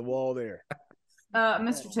spaghetti at the wall there.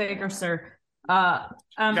 Mr. Taker, sir.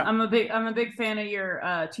 I'm a big fan of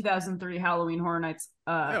your 2003 Halloween Horror Nights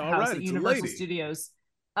house right, at it's a Universal lady. Studios.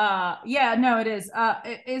 Yeah, no, it is.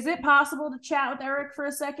 Is it possible to chat with Eric for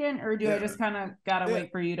a second, or do I just kind of gotta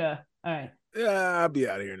wait for you to? All right. Yeah, I'll be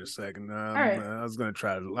out of here in a second. right. I was gonna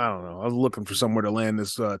try to. I don't know. I was looking for somewhere to land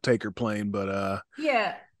this Taker plane, but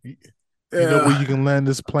Yeah. You know where you can land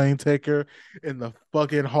this plane, Taker? In the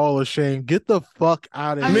fucking Hall of Shame. Get the fuck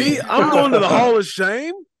out of me, here. I'm going to the Hall of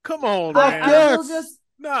Shame. Come on, man. I will just.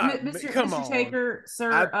 Nah, Mr. on. Taker,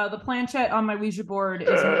 sir, the planchette on my Ouija board is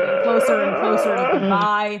moving closer and closer to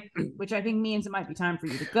Dubai, which I think means it might be time for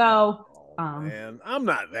you to go. Man, I'm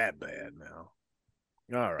not that bad now.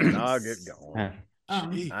 All right, I'll get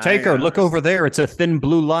going. Taker, look over there. It's a Thin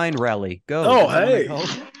Blue Line rally. Go. Oh, hey.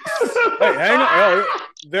 Hey, hang on. Oh,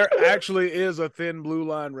 there actually is a Thin Blue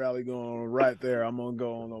Line rally going on right there. I'm going to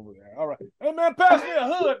go on over there. All right. Hey, man, pass me a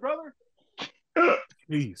hood, brother.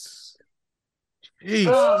 Jeez.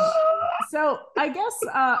 So I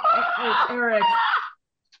guess Eric.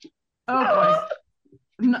 Oh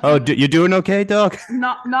boy. Oh, you doing okay, dog?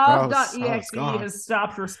 Knob.exe gone. has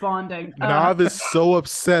stopped responding. Nav is so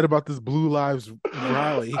upset about this Blue Lives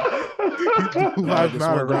rally. Blue Lives this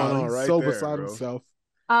Matter one going rally. on He's right so there, beside bro. himself.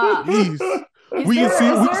 Is We there-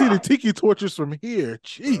 can see the tiki torches from here.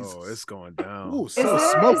 Jesus. Oh, it's going down. Ooh, Is so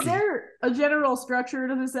there, smoky. is there a general structure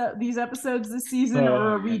to these episodes this season, or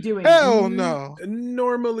are we doing? Hell no.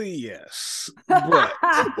 Normally, yes. But,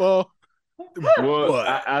 Well, Well,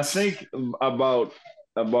 What? I think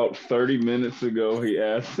about 30 minutes ago, he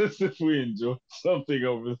asked us if we enjoyed something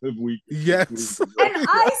over the week. yes. And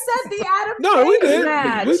I said the Adam no, we Page did.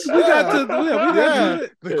 match. We got to, we got Yeah. to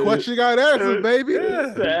it. The question got answered, baby.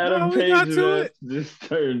 Yeah. The Adam No, we got Page to match it. just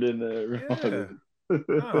turned into Yeah.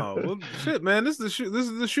 Oh well, shit, man. This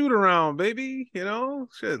is the shoot around, baby. You know,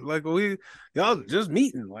 shit. Like y'all just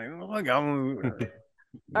meeting. Like,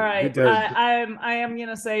 All right, Good. I am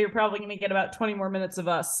gonna say you're probably gonna get about 20 more minutes of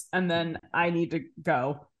us, and then I need to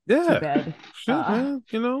go to Yeah, bed. shit, man.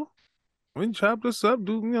 You know, we can chop this up.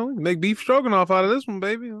 Make beef stroganoff out of this one,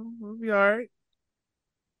 baby. It'll be all right.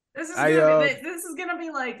 This is I, gonna be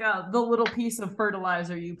like the little piece of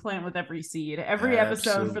fertilizer you plant with every seed. Every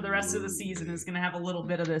episode for the rest of the season is gonna have a little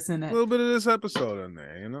bit of this in A it. little bit of this episode in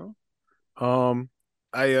there, you know.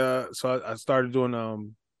 I started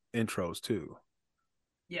doing intros too.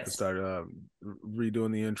 I Yes. started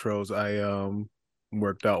redoing the intros. I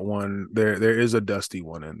worked out one. There is a dusty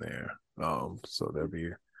one in there. So there'll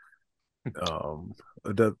be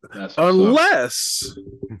That's unless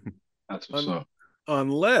what's up.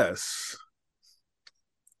 unless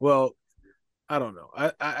well, I don't know.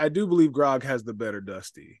 I do believe Grog has the better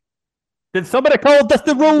dusty. Did somebody call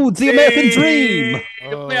Dusty Rhodes the American Dream?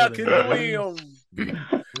 American Dream.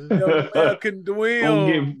 The American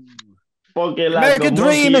Dream. Fucking like American a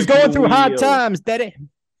Dream monkey is going if through you hard will. times, Daddy.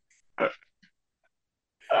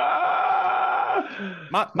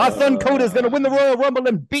 My son Coda's going to win the Royal Rumble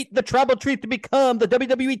and beat the Tribal Chief to become the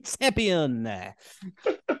WWE champion.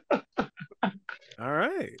 All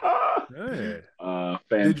right. Yeah. The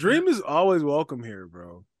Fantastic. dream is always welcome here,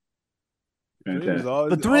 bro. The dream is always,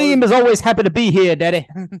 The Dream is always happy to be here, Daddy.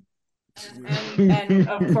 And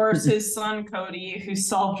of course his son Cody, who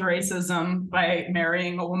solved racism by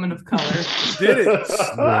marrying a woman of color. did it.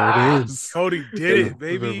 There it is. Cody did it,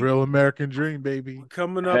 baby. The real American dream, baby.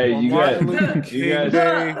 Coming up Hey, on you Martin guys- Luther you King guys-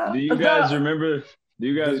 Day. Do you guys remember? Do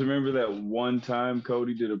you guys remember that one time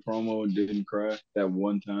Cody did a promo and didn't cry? That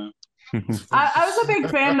one time. I was a big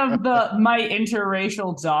fan of the my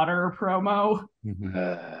interracial daughter promo,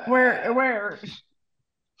 where I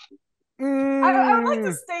would like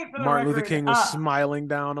to state for the Martin Luther record, King was smiling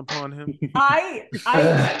down upon him. I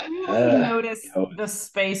really noticed the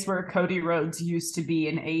space where Cody Rhodes used to be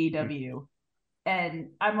in AEW. And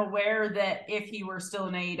I'm aware that if he were still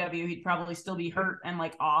in AEW, he'd probably still be hurt and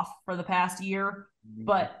like off for the past year.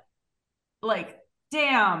 But like,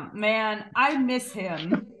 damn, man, I miss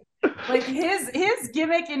him. Like his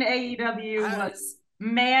gimmick in AEW was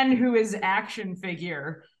man who is action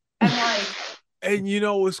figure. And like, and you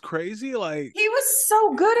know what's crazy? Like he was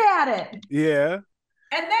so good at it. Yeah.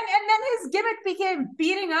 And then his gimmick became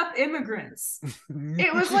beating up immigrants.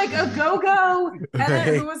 It was like a go-go. And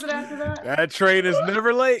then who was it after that? That train is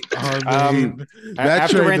never late.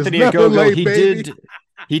 After Anthony Ogogo,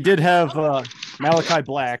 he did have Malachi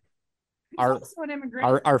Black,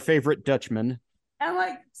 our favorite Dutchman. And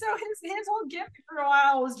like, so his whole gimmick for a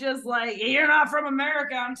while was just like, "You're not from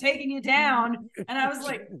America, I'm taking you down." And I was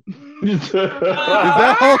like, is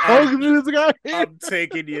that Hulk Hogan in this guy? I'm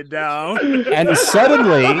taking you down. And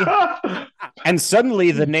suddenly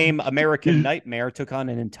the name American Nightmare took on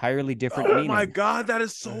an entirely different meaning. Oh my God, that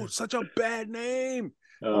is such a bad name.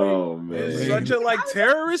 Oh man, it's such a like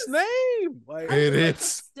terrorist name. Like it is.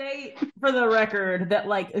 State for the record that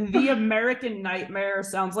like the American Nightmare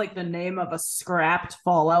sounds like the name of a scrapped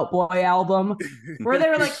Fall Out Boy album, where they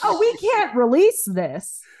were like, "Oh, we can't release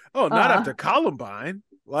this." Oh, not after Columbine.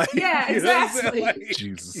 Like, yeah, exactly. Like,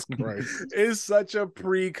 Jesus Christ, it's such a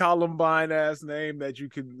pre-Columbine ass name that you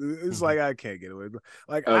could. It's like I can't get away.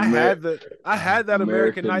 Like I had that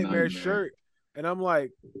American Nightmare shirt. And I'm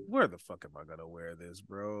like, where the fuck am I gonna wear this,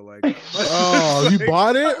 bro? Like, oh, you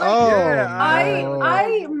bought it? Oh, yeah,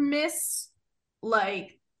 I miss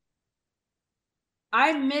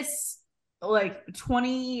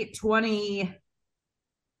 2020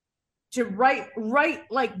 to right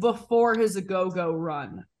like before his go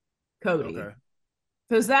run, Cody.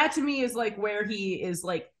 Because that to me is like where he is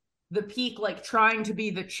like the peak, like trying to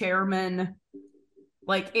be the chairman.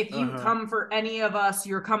 Like, if you come for any of us,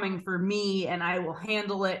 you're coming for me, and I will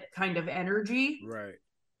handle it kind of energy. Right.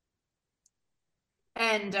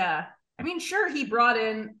 And, I mean, sure, he brought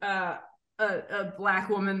in a black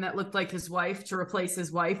woman that looked like his wife to replace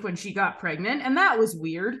his wife when she got pregnant, and that was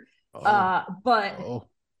weird. But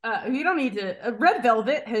you don't need to... Red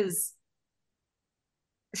Velvet has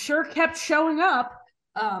sure kept showing up.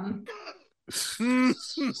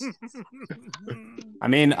 I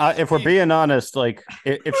mean, if we're being honest, like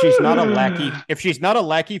if she's not a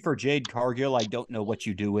lackey for Jade Cargill, I don't know what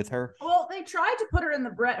you do with her. Well, they tried to put her in the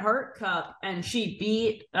Bret Hart Cup, and she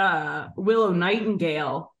beat Willow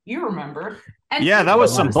Nightingale. You remember? And yeah, that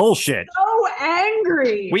was some bullshit. So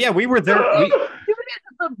angry. Well, yeah, we were there.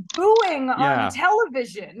 The booing on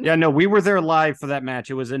television. Yeah, no, we were there live for that match.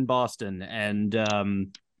 It was in Boston, and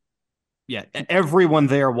yeah, everyone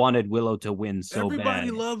there wanted Willow to win so bad.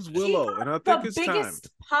 Everybody loves Willow, and I think it's time. The biggest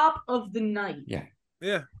pop of the night. Yeah.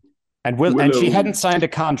 And and she hadn't signed a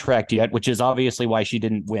contract yet, which is obviously why she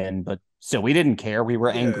didn't win. But still, we didn't care. We were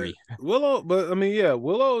angry. Willow, but I mean,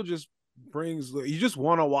 Willow just brings. You just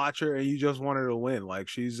want to watch her, and you just want her to win. Like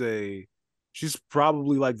she's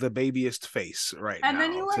probably like the babyest face right now. And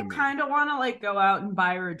then you like kind of want to like go out and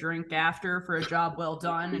buy her a drink after for a job well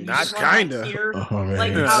done. And not kind of.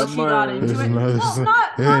 Like how she got into it.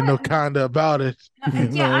 There ain't no kind of about it.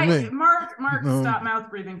 Mark, stop mouth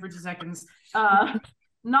breathing for 2 seconds.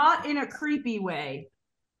 Not in a creepy way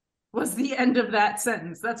was the end of that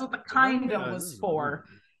sentence. That's what the kind of was for.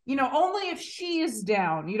 You know, only if she is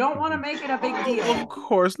down. You don't want to make it a big deal. Of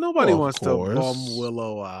course, nobody wants to bum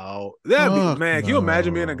Willow out. Can you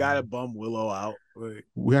imagine being a guy to bum Willow out? Like,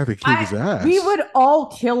 we have to kick his ass. We would all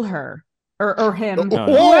kill her or him.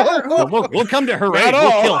 We'll come to her aid.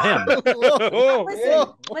 We'll kill him.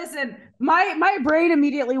 Listen. My brain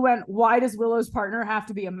immediately went, why does Willow's partner have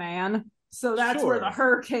to be a man? So that's where the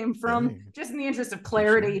her came from. Just in the interest of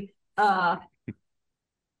clarity.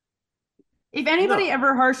 If anybody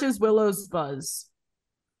ever harshes Willow's buzz,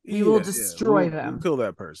 you will destroy them. We'll kill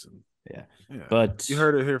that person. Yeah. But you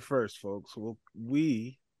heard it here first, folks. No.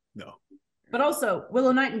 But also,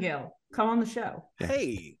 Willow Nightingale, come on the show.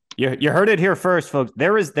 Hey. You heard it here first, folks.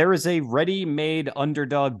 There is a ready-made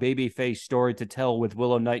underdog babyface story to tell with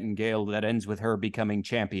Willow Nightingale that ends with her becoming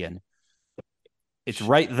champion. It's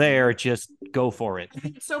right there. Just go for it.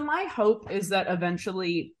 So my hope is that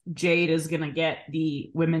eventually Jade is going to get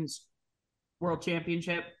the women's World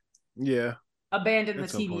Championship. Yeah. Abandon the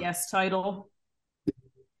TBS title.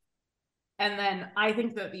 And then I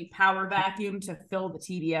think that the power vacuum to fill the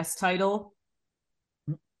TBS title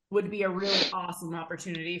would be a really awesome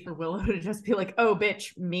opportunity for Willow to just be like, oh,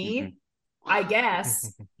 bitch, me? I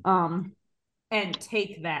guess. And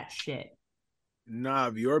take that shit.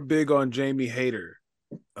 Nah, you're big on Jamie Hayter.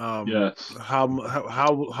 Yes. How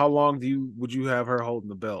long would you have her holding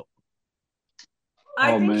the belt?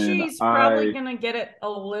 I think she's probably gonna get it a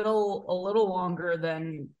little longer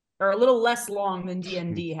than, or a little less long than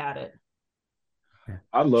DND had it.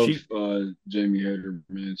 I love Jamie Hayter,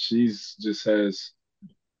 man. She just has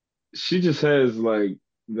like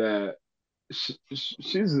that.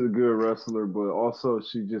 She's a good wrestler, but also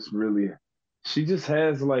she just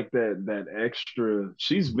has like that extra.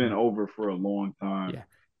 She's been over for a long time,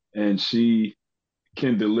 and she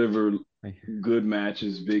can deliver good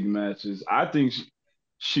matches, big matches. I think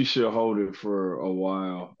she should hold it for a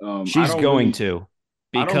while. She's going to,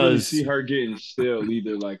 because I don't really see her getting stale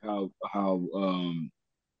either, like how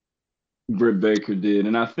Britt Baker did.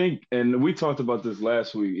 And I think, and we talked about this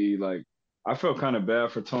last week, E, like I felt kind of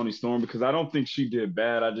bad for Toni Storm because I don't think she did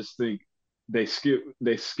bad. I just think they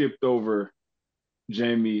skipped over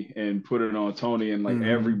Jamie and put it on Toni, and like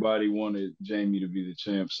everybody wanted Jamie to be the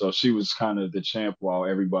champ. So she was kind of the champ while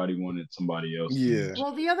everybody wanted somebody else. Yeah.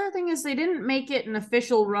 Well, the other thing is they didn't make it an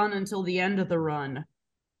official run until the end of the run.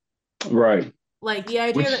 Right. Like the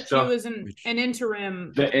idea that she was an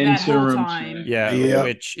interim the that whole interim time.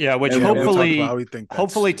 champ. Which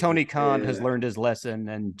hopefully Tony Khan has learned his lesson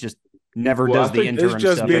and just never does the interim it's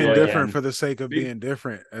just stuff being different again. for the sake of being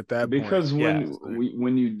different at that point. Because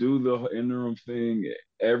when you do the interim thing,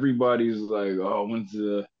 everybody's like, oh, when's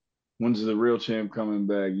the real champ coming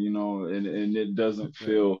back, you know, and it doesn't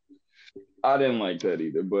feel. I didn't like that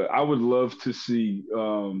either, but I would love to see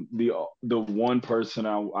the one person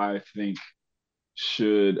I think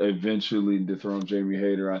should eventually dethrone Jamie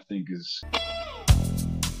Hayter, I think is.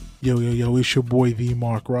 Yo, it's your boy The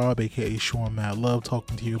Mark Rob, aka Sean Mad Love,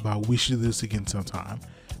 talking to you about We Should Do This Again Sometime,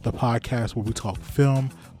 the podcast where we talk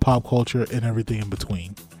film, pop culture, and everything in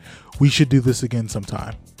between. We should do this again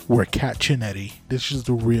sometime. We're Kat Chinetti. This is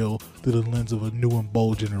the real through the lens of a new and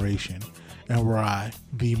bold generation. And where I,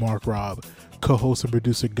 The Mark Rob, co-host and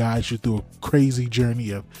producer, guides you through a crazy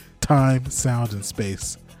journey of time, sound, and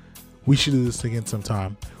space. We should do this again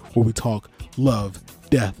sometime, where we talk love,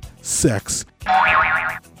 death, sex.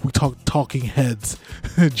 We talk talking heads,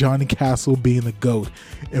 Johnny Castle being the GOAT,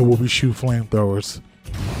 and where we shoot flamethrowers.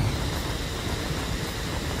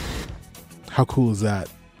 How cool is that?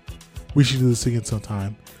 We should do this again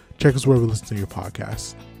sometime. Check us wherever you listen to your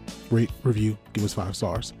podcast. Rate, review, give us 5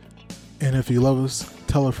 stars. And if you love us,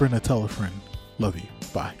 tell a friend to tell a friend. Love you.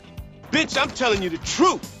 Bye. Bitch, I'm telling you the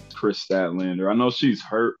truth. Chris Statlander. I know she's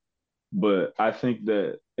hurt, but I think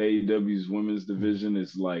that AEW's women's division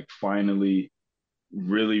is like finally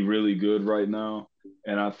really, really good right now.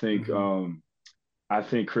 And I think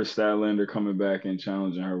Chris Statlander coming back and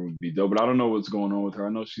challenging her would be dope. But I don't know what's going on with her.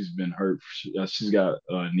 I know she's been hurt. She's got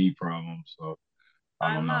knee problems. So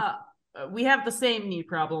I don't know. We have the same knee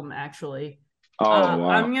problem, actually. Oh, wow.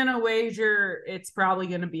 I'm going to wager it's probably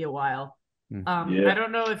going to be a while. I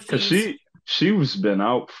don't know if she was been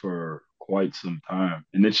out for quite some time,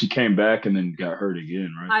 and then she came back and then got hurt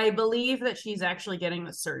again, right? I believe that she's actually getting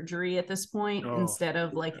the surgery at this point instead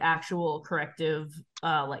of like actual corrective,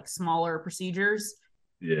 like smaller procedures.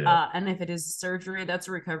 Yeah. And if it is surgery, that's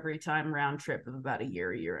a recovery time round trip of about a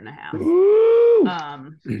year and a half.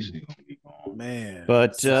 Man.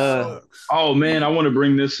 But oh man, I want to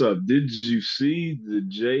bring this up. Did you see the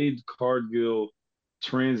Jade Cargill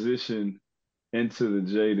transition into the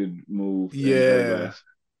Jaded move? Yeah.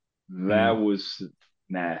 That was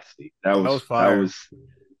nasty. That was fire.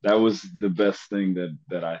 That was the best thing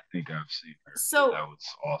that I think I've seen her. So that was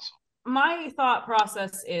awesome. My thought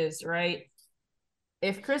process is, right,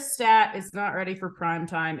 if Chris Stat is not ready for prime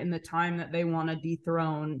time in the time that they want to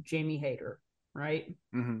dethrone Jamie Hayter, right?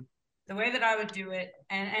 Mm-hmm. The way that I would do it,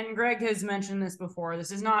 and Greg has mentioned this before,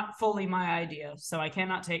 this is not fully my idea, so I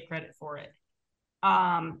cannot take credit for it,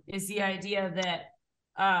 is the idea that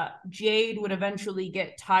Jade would eventually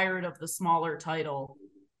get tired of the smaller title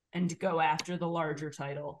and go after the larger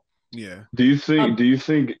title. Yeah. Do you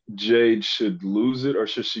think Jade should lose it, or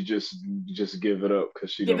should she just give it up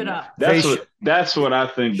because she give it up? That's what I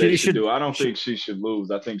think they should do. I don't think she should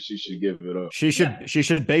lose. I think she should give it up. She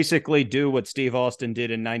should basically do what Steve Austin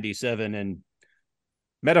did in '97 and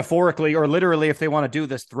metaphorically or literally, if they want to do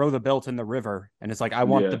this, throw the belt in the river. And it's like, I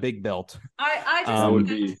want the big belt. I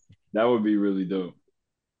just that would be really dope.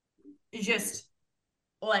 Just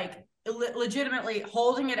like legitimately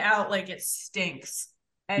holding it out like it stinks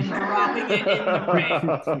and dropping it in the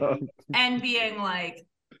ring and being like,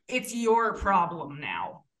 it's your problem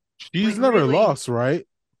now. She's like, never really, lost, right?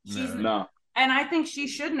 No. And I think she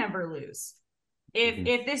should never lose.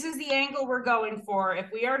 If this is the angle we're going for,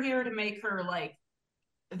 if we are here to make her like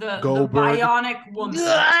the bionic woman.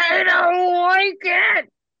 I don't like it.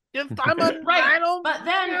 I'm a right. But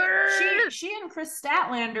then she and Chris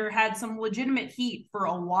Statlander had some legitimate heat for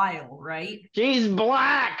a while, right? She's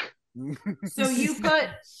black. So you put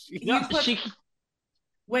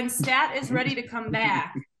when Stat is ready to come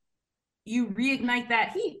back, you reignite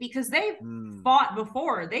that heat because they've fought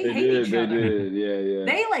before. They hate each other. They did. Yeah.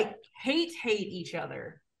 They like hate each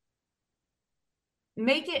other.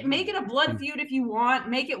 Make it a blood feud if you want.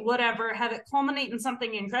 Make it whatever. Have it culminate in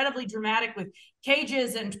something incredibly dramatic with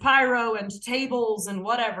cages and pyro and tables and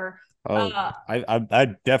whatever. Oh,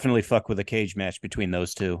 I'd definitely fuck with a cage match between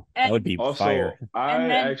those two. That would be fire. I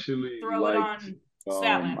actually liked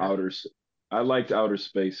I liked Outer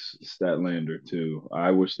Space Statlander too.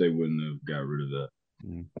 I wish they wouldn't have got rid of that.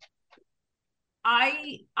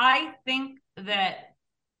 I think that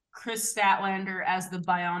Chris Statlander as the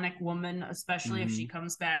Bionic Woman, especially if she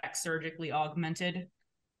comes back surgically augmented,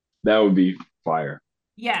 that would be fire.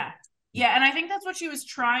 Yeah, and I think that's what she was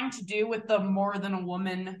trying to do with the more than a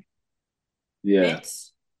woman bit.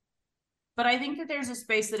 But I think that there's a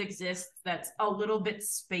space that exists that's a little bit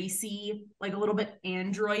spacey, like a little bit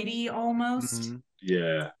androidy almost.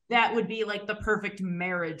 Yeah. That would be like the perfect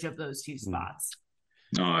marriage of those two spots.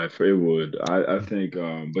 No, it would. I think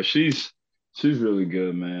but she's really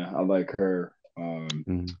good, man. I like her.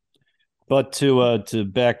 But to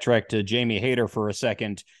backtrack to Jamie Hayter for a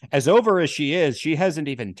second, as over as she is, she hasn't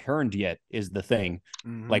even turned yet, is the thing.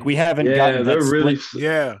 Like we haven't gotten that split.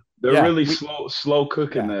 They're really slow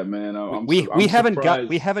cooking that, man. We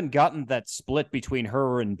haven't gotten that split between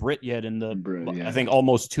her and Britt yet in the I think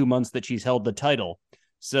almost 2 months that she's held the title.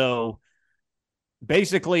 So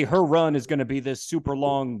basically her run is going to be this super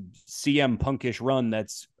long CM Punkish run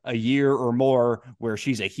that's a year or more, where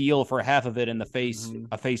she's a heel for half of it and a face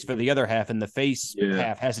for the other half, and the face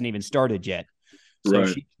half hasn't even started yet. So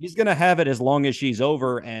she's going to have it as long as she's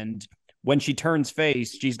over, and when she turns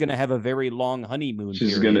face, she's going to have a very long honeymoon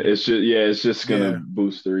period. It's just going to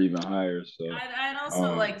boost her even higher. So I'd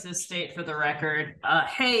also like to state for the record,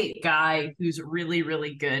 hey, guy who's really,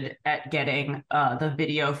 really good at getting the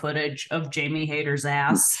video footage of Jamie Hayter's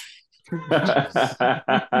ass.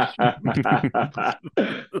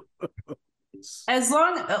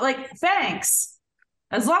 Thanks.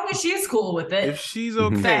 As long as she's cool with it. If she's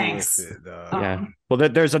okay with it. Yeah. Well,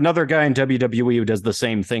 there's another guy in WWE who does the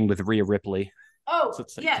same thing with Rhea Ripley. Oh,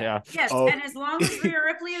 yes. And as long as Rhea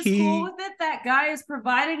Ripley is cool with it, that guy is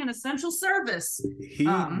providing an essential service. He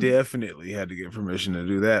definitely had to get permission to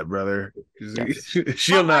do that, brother.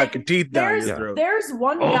 She'll knock your teeth down your throat. There's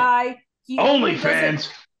one guy. OnlyFans,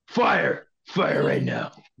 fire right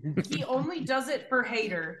now. He only does it for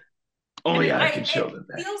Hayter. Only I can show them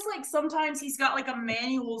that. It feels like sometimes he's got like a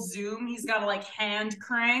manual zoom. He's got to like hand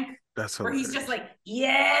crank. That's where he's just like,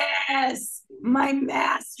 yes, my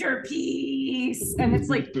masterpiece. And it's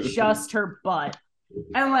like just her butt.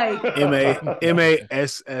 And like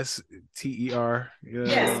MASSTER.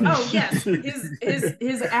 Yes. Oh, yes.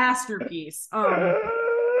 His masterpiece.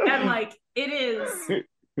 And like it is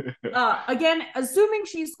again, assuming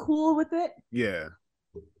she's cool with it. Yeah.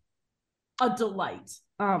 A delight.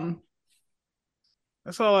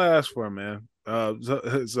 That's all I asked for, man.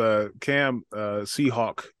 It's Cam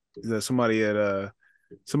Seahawk. He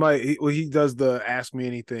does the Ask Me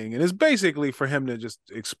Anything, and it's basically for him to just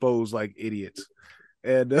expose like idiots.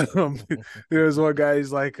 And there's one guy,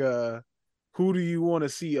 he's like, who do you want to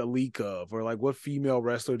see a leak of, or like what female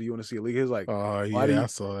wrestler do you want to see a leak? He's like, I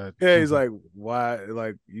saw that. Yeah, he's like, why?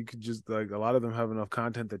 Like you could just like a lot of them have enough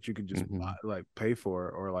content that you could just like pay for,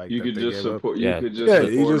 or like you could just support. You could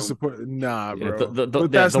just support. Nah, bro.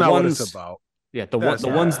 But that's not what it's about. Yeah, the ones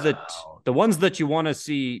that you want to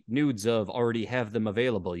see nudes of already have them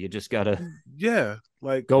available. You just gotta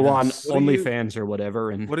like go on OnlyFans or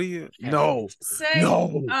whatever. And what do you? No.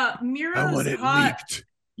 Miro's hot.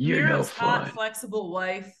 Miro's hot, flexible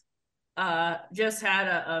wife just had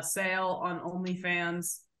a sale on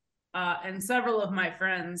OnlyFans, and several of my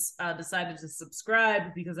friends decided to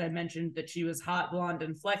subscribe because I mentioned that she was hot, blonde,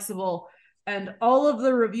 and flexible. And all of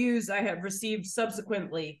the reviews I have received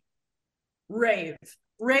subsequently rave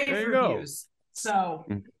reviews. So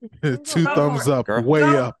 2 thumbs up, way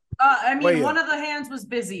up. I mean, one of the hands was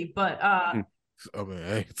busy, but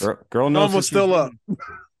girl knows was still up.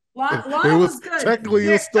 Line was good. Technically,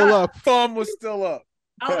 it was still up. Thumb was still up.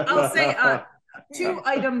 I'll say 2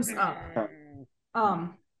 items up.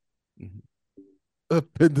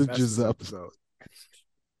 Appendages up.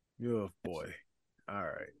 Oh boy. All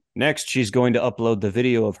right. Next, she's going to upload the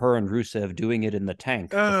video of her and Rusev doing it in the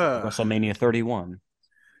tank. WrestleMania 31.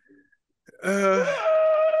 I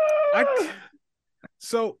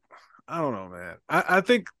don't know, man. I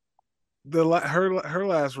think her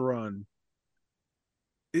last run.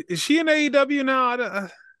 Is she in AEW now?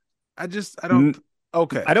 I don't.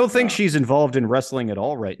 Okay. I don't think she's involved in wrestling at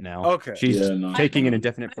all right now. Okay. She's taking an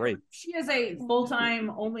indefinite break. She is a full-time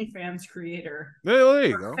OnlyFans creator. There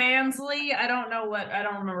you go. Fansly, I don't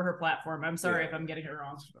remember her platform. I'm sorry if I'm getting it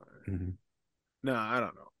wrong. Mm-hmm. No, I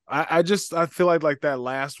don't know. I feel like that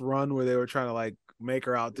last run where they were trying to like make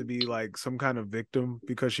her out to be like some kind of victim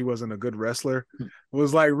because she wasn't a good wrestler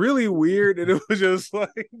was like really weird, and it was just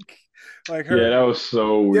like her. Yeah, that was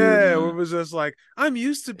so weird. Yeah, man. it was just like, I'm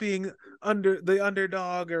used to being under the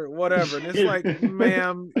underdog or whatever, and it's like,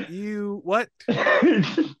 ma'am, you what?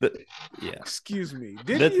 Yeah, excuse me.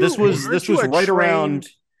 This was right around.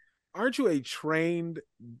 Aren't you a trained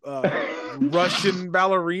Russian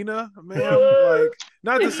ballerina, ma'am? Like,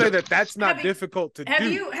 not to say that that's not difficult to do.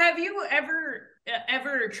 Have you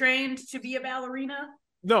ever trained to be a ballerina?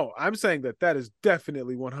 No, I'm saying that is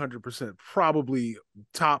definitely 100% probably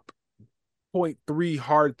top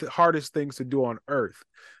 0.3 hardest things to do on earth.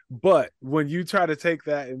 But when you try to take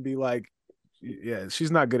that and be like, yeah,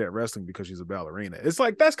 she's not good at wrestling because she's a ballerina, it's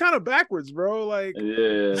like, that's kind of backwards, bro. Like,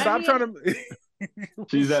 stop trying to.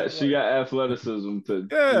 She got athleticism to.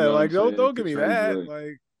 Like don't give me that.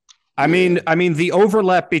 Like, I mean, the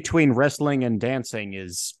overlap between wrestling and dancing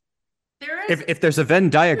is. If there's a Venn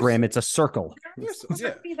diagram, it's a circle. There's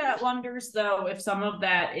somebody that wonders though if some of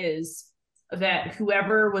that is that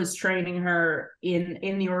whoever was training her in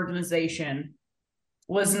the organization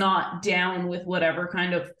was not down with whatever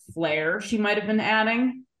kind of flair she might have been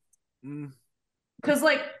adding. Because,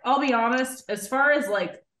 like, I'll be honest, as far as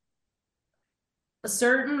like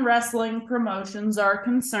certain wrestling promotions are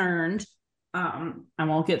concerned, I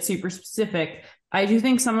won't get super specific. I do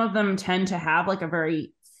think some of them tend to have like a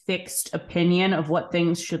very fixed opinion of what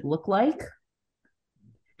things should look like.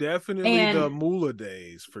 Definitely the Moolah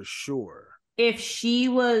days for sure. If she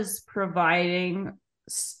was providing,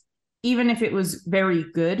 even if it was very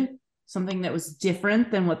good, something that was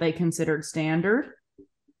different than what they considered standard,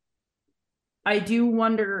 I do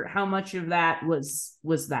wonder how much of that was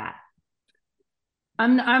that.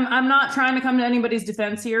 I'm not trying to come to anybody's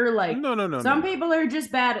defense here. Like, no. Some people are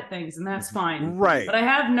just bad at things, and that's fine. Right. But I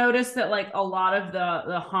have noticed that like a lot of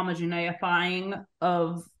the homogeneifying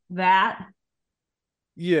of that.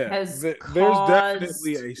 Yeah. There's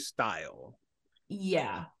definitely a style.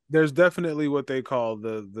 Yeah. There's definitely what they call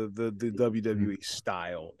the WWE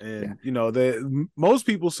style, and most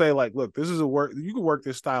people say like, look, this is you can work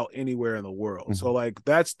this style anywhere in the world. So like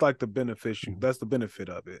that's like the beneficial. That's the benefit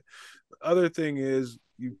of it. The other thing is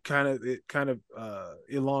it kind of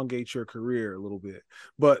elongates your career a little bit.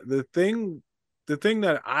 But the thing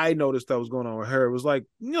that I noticed that was going on with her was like,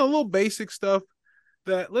 little basic stuff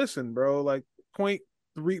that, listen, bro, like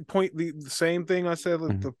the same thing I said,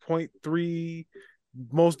 like the 0.3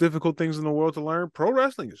 most difficult things in the world to learn. Pro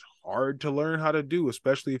wrestling is hard to learn how to do,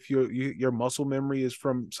 especially if your muscle memory is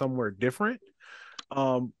from somewhere different.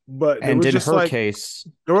 But in her case,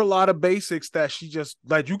 there were a lot of basics that she just,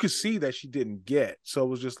 like, you could see that she didn't get. So it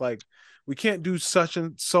was just like, we can't do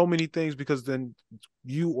so many things because then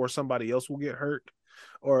you or somebody else will get hurt,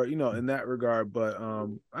 or in that regard. But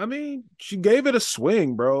I mean, she gave it a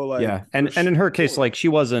swing, bro. Like, yeah, and in her case, like, she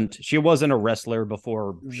wasn't a wrestler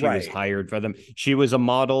before she was hired for them. She was a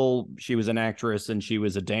model, she was an actress, and she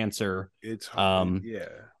was a dancer. It's hard.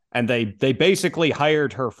 And they basically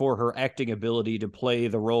hired her for her acting ability to play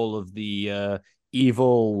the role of the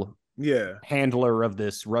evil handler of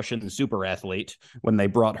this Russian super athlete when they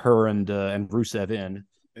brought her and Rusev in.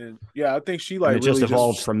 And I think she like it really just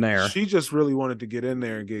evolved from there. She just really wanted to get in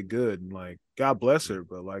there and get good, and like, God bless her,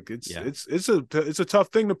 but like it's a tough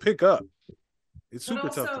thing to pick up. It's super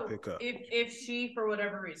tough to pick up. If she, for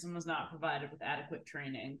whatever reason, was not provided with adequate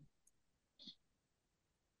training,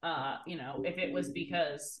 if it was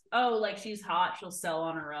because, like, she's hot, she'll sell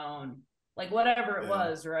on her own, like, whatever it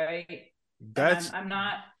was, right? I'm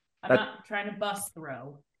not trying to bus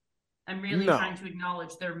throw. I'm really trying to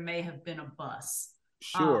acknowledge there may have been a bus.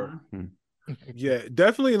 Sure. Yeah,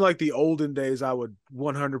 definitely in like the olden days, I would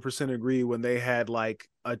 100% agree when they had like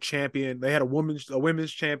a champion, they had a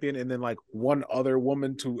women's champion, and then like one other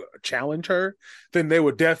woman to challenge her, then they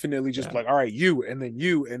would definitely just be like, all right, you, and then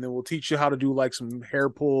we'll teach you how to do like some hair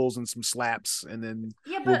pulls and some slaps, and then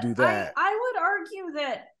we'll do that. I would argue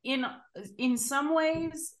that in some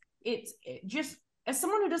ways, it's just, as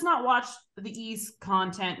someone who does not watch the E's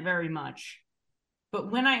content very much,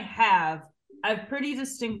 but when I have, I've pretty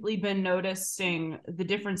distinctly been noticing the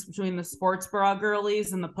difference between the sports bra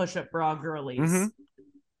girlies and the push-up bra girlies. Mm-hmm.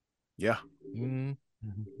 Yeah. Mm-hmm.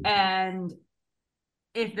 And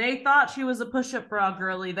if they thought she was a push-up bra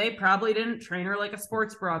girly, they probably didn't train her like a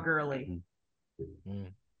sports bra girly. Mm-hmm.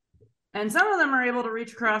 And some of them are able to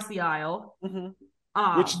reach across the aisle. Mm-hmm.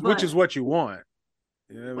 Which is what you want.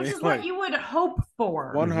 You know which is what you would hope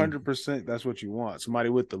for. 100%, that's what you want. Somebody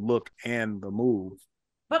with the look and the move.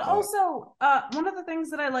 But also, one of the things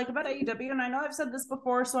that I like about AEW, and I know I've said this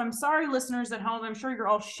before, so I'm sorry, listeners at home. I'm sure you're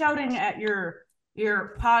all shouting at your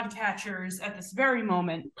podcatchers at this very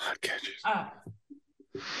moment. Podcatchers.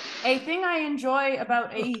 A thing I enjoy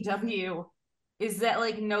about AEW is that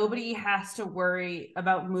like nobody has to worry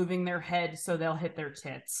about moving their head so they'll hit their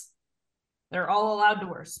tits. They're all allowed to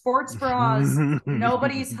wear sports bras.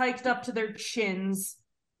 Nobody's hiked up to their chins.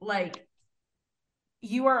 Like,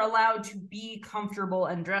 you are allowed to be comfortable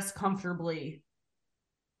and dress comfortably.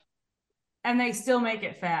 And they still make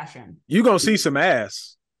it fashion. You're going to see some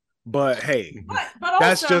ass. But hey, but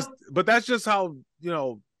also, that's just how,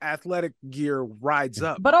 athletic gear rides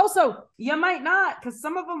up. But also, you might not, because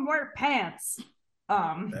some of them wear pants.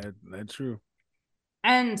 That's true.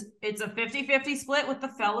 And it's a 50-50 split with the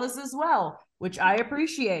fellas as well, which I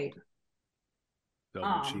appreciate.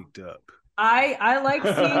 Double cheeked up. I like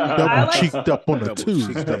seeing double cheeked up on a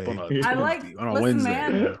Tuesday. I like on a Wednesday.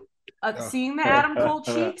 Man, seeing the Adam Cole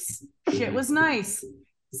cheeks, shit was nice.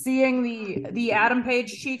 Seeing the Adam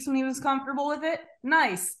Page cheeks when he was comfortable with it,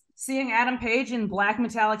 nice. Seeing Adam Page in black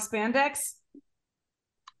metallic spandex,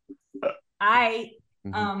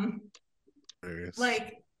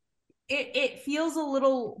 like it feels a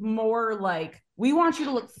little more like we want you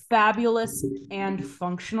to look fabulous and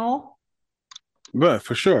functional. But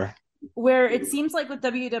for sure. Where it seems like with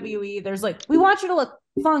WWE, there's like, we want you to look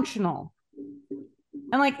functional.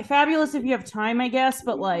 And like fabulous if you have time, I guess,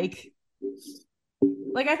 but like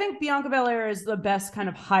I think Bianca Belair is the best kind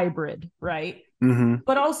of hybrid, right? Mm-hmm.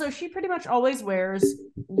 But also she pretty much always wears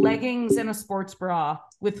leggings and a sports bra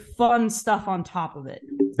with fun stuff on top of it.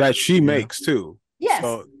 That she makes too. Yes.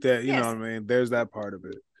 So that you know what I mean, there's that part of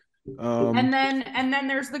it. And then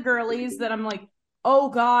there's the girlies that I'm like, oh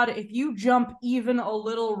God, if you jump even a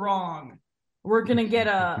little wrong, we're gonna get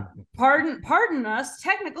a pardon us,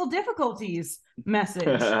 technical difficulties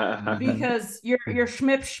message because your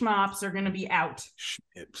schmip schmops are gonna be out.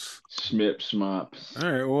 Schmip schmops.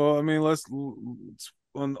 All right. Well, I mean, let's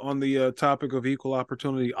on the topic of equal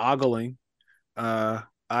opportunity ogling.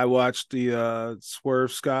 I watched the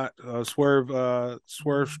Swerve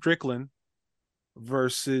Strickland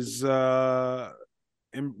versus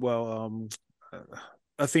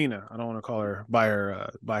Athena. I don't want to call her by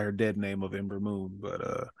her dead name of Ember Moon,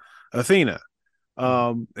 but Athena.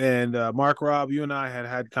 And Mark Rob, you and I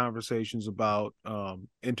had conversations about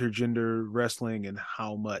intergender wrestling and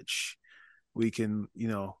how much we can,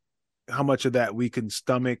 how much of that we can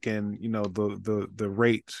stomach, and the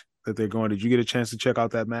rate that they're going. Did you get a chance to check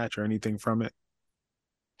out that match or anything from it?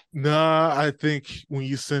 Nah, I think when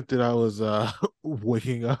you sent it, I was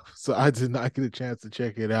waking up, so I did not get a chance to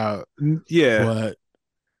check it out. Yeah,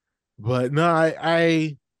 but no,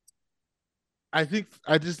 I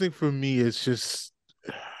just think for me, it's just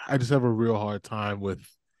I just have a real hard time with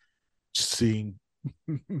seeing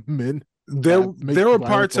men. There were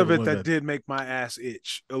parts of it that did make my ass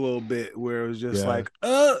itch a little bit, where it was just like,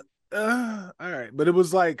 all right, but it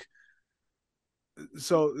was like.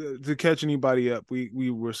 So to catch anybody up,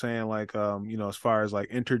 we were saying like as far as like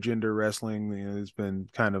intergender wrestling, it's been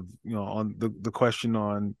kind of on the question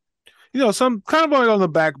on some kind of on the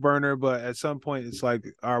back burner, but at some point it's like,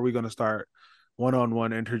 are we going to start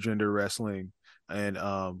one-on-one intergender wrestling? And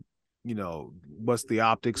what's the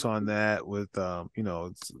optics on that with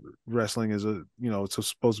wrestling is it's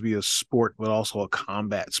supposed to be a sport but also a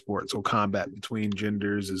combat sport, so combat between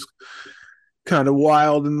genders is kind of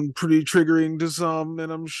wild and pretty triggering to some,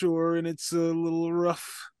 and I'm sure, and it's a little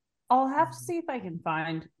rough. I'll have to see if I can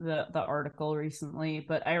find the article recently,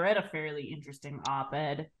 but I read a fairly interesting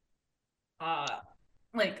op-ed. I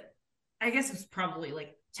guess it's probably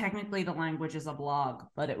like technically the language is a blog,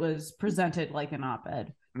 but it was presented like an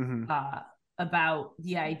op-ed about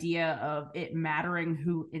the idea of it mattering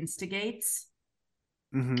who instigates.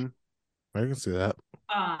 Mm-hmm. I can see that.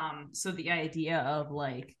 So the idea of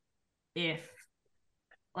like, if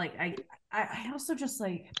like I also just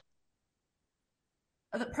like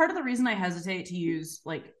part of the reason I hesitate to use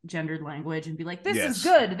like gendered language and be like, this is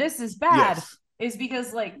good, this is bad, is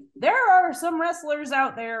because like there are some wrestlers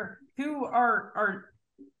out there who are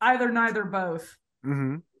either neither both,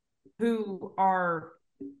 who are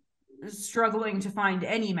struggling to find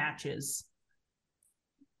any matches.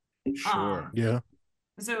 Sure. Yeah.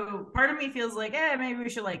 So part of me feels like, maybe we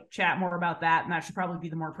should like chat more about that, and that should probably be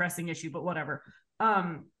the more pressing issue, but whatever.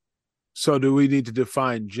 So do we need to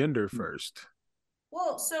define gender first?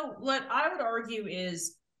 Well, so what I would argue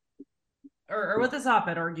is, or what this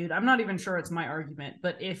op-ed argued, I'm not even sure it's my argument,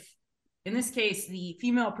 but if, in this case, the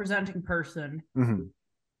female presenting person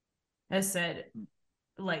has said,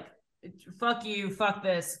 like, fuck you, fuck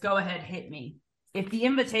this, go ahead, hit me. If the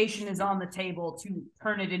invitation is on the table to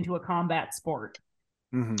turn it into a combat sport,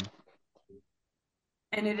 and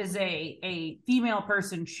it is a female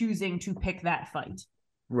person choosing to pick that fight,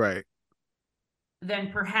 right,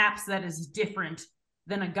 then perhaps that is different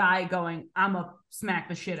than a guy going, I'm gonna smack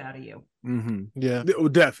the shit out of you. Yeah,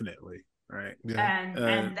 definitely. Right. Yeah.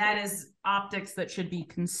 And that is optics that should be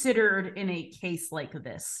considered in a case like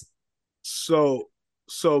this. So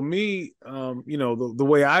me, the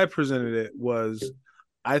way I presented it was,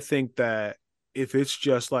 I think that if it's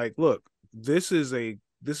just like, look, this is a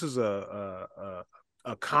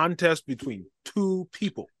contest between two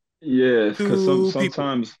people. Yeah, because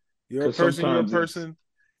sometimes you're a person.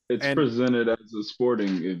 It's presented as a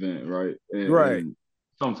sporting event, right? And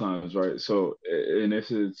sometimes, right? So, and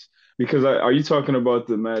if it's because are you talking about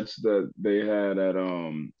the match that they had at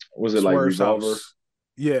was it Swerve's like Revolver? House.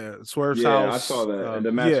 Yeah, Swerve's House. Yeah, I saw that. And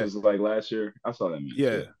the match was like last year. I saw that match.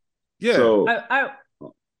 Yeah. So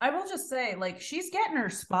I will just say, like, she's getting her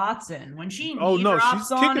spots in when she. She's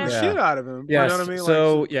kicking the shit out of him. Yeah. You know what I mean?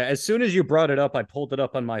 So as soon as you brought it up, I pulled it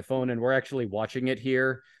up on my phone, and we're actually watching it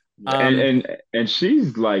here. And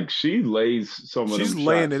she's like, she lays some of she's them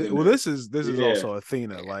laying shots it. Well, this is also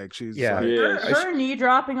Athena. Like she's her knee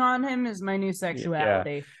dropping on him is my new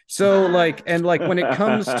sexuality. Yeah. So when it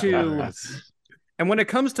comes to when it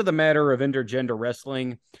comes to the matter of intergender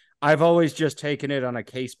wrestling, I've always just taken it on a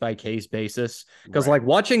case by case basis because like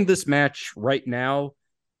watching this match right now,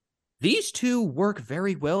 these two work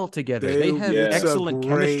very well together. They have excellent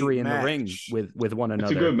chemistry in the ring with one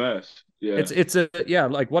another. It's a good match. Yeah, it's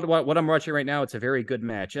like what I'm watching right now. It's a very good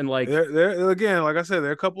match, and like there again, like I said,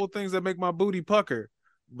 there are a couple of things that make my booty pucker,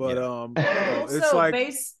 but it's like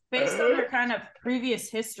based on their kind of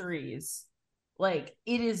previous histories, like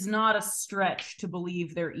it is not a stretch to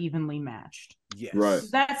believe they're evenly matched. Yes, right.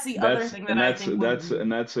 That's the other thing that I think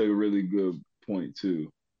that's a really good point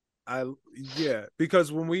too.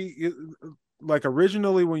 Because when we like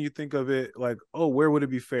originally when you think of it, like, oh, where would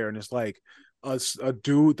it be fair? And it's like a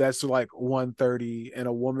dude that's like 130 and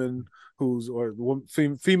a woman who's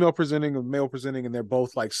female presenting or male presenting, and they're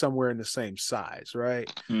both like somewhere in the same size, right?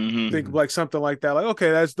 Think like something like that. Like,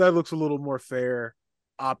 okay, that looks a little more fair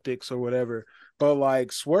optics or whatever. But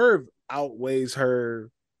like Swerve outweighs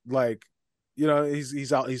her, like, you know,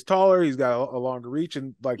 he's taller, he's got a longer reach,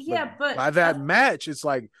 and like but by that match, it's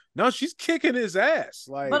like, no, she's kicking his ass.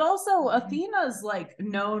 Like, but also Athena's like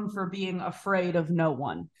known for being afraid of no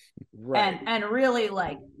one, right? And really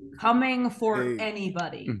like coming for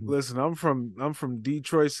anybody. Listen, I'm from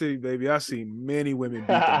Detroit City, baby. I see many women beat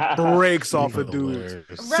the brakes off of dudes.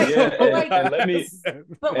 Right. Yeah,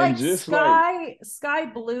 Sky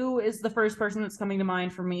Blue is the first person that's coming to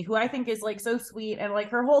mind for me, who I think is like so sweet, and like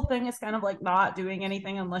her whole thing is kind of like not doing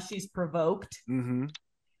anything unless she's provoked.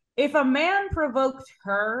 If a man provoked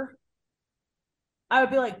her, I would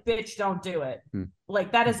be like, bitch, don't do it.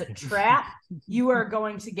 Like, that is a trap. You are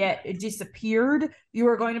going to get disappeared. You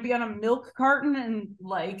are going to be on a milk carton and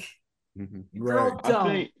like, girl,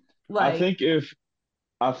 don't. I think if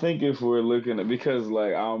we're looking at, because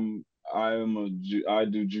like I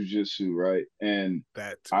do jujitsu, right? And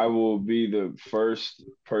I will be the first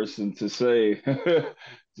person to say,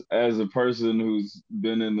 as a person who's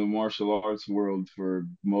been in the martial arts world for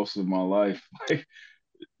most of my life, like,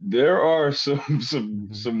 there are some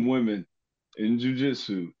women in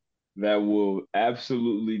jiu-jitsu that will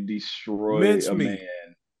absolutely destroy a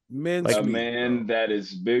man that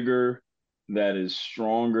is bigger, that is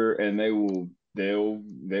stronger, and they will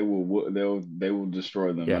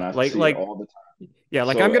destroy them. And I see it all the time. Yeah,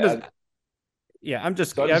 like I'm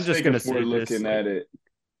just gonna say, we're looking at it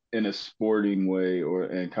in a sporting way or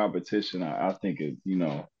in competition, I think I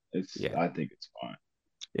think it's fine.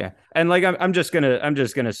 Yeah. And like I'm just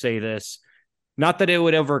gonna say this. Not that it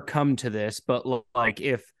would ever come to this, but like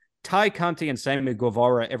if Ty Conti and Sammy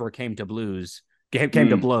Guevara ever came to blows,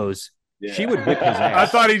 she would whip his ass. I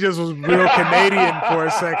thought he just was real Canadian for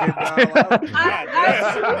a second.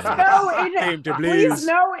 Please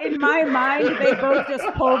know, in my mind, they both just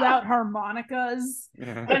pulled out harmonicas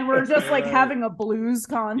and we're just like having a blues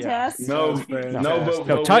contest. No,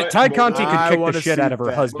 Ty Conti could kick the shit out of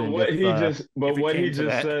her husband. What he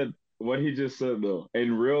just said though,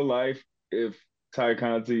 in real life, if Ty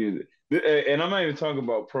Conti, and I'm not even talking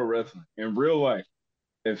about pro wrestling, in real life,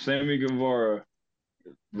 if Sammy Guevara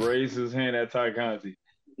raised his hand at Ty Conti,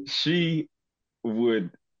 she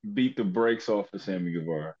would beat the brakes off of Sammy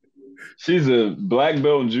Guevara. She's a black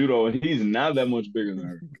belt in judo, and he's not that much bigger than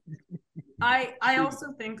her. I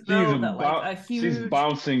also think though that like a huge she's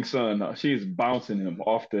bouncing son. She's bouncing him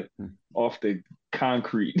off the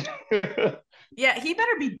concrete. Yeah, he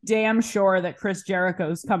better be damn sure that Chris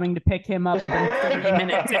Jericho's coming to pick him up in 30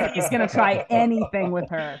 minutes if he's gonna try anything with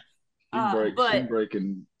her. She's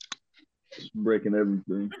breaking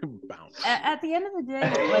everything. At the end of the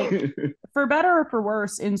day, like for better or for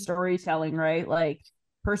worse in storytelling, right? Like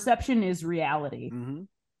perception is reality. Mm-hmm.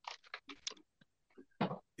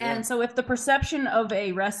 And so if the perception of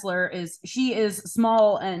a wrestler is she is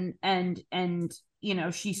small and you know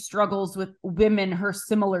she struggles with women her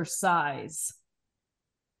similar size,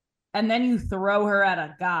 and then you throw her at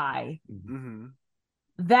a guy, mm-hmm.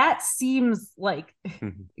 that seems like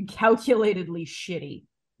calculatedly shitty.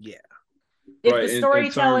 Yeah. If the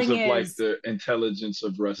storytelling in terms of, is like the intelligence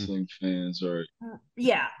of wrestling fans, or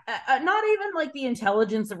not even like the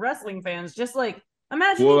intelligence of wrestling fans, just like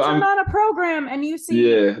imagine you turn on a program and you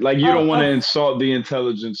see like you don't want to insult the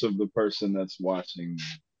intelligence of the person that's watching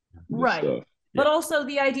right stuff. But also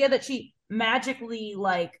the idea that she magically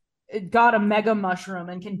like got a mega mushroom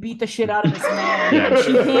and can beat the shit out of this man.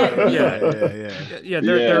 She can't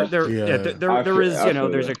there is, you know,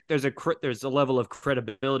 there's a level of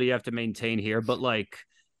credibility you have to maintain here, but like,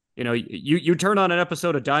 you know, you turn on an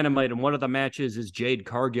episode of Dynamite and one of the matches is Jade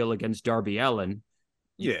Cargill against Darby Allin.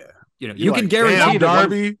 Yeah. You know, you can guarantee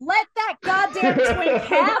Darby. Let that goddamn twink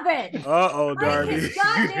have it. Darby. His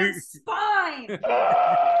goddamn spine.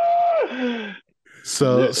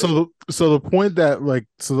 So the point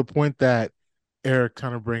that Eric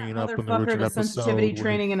kind of bringing up in the original episode, sensitivity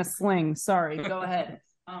training in a sling. Sorry, go ahead.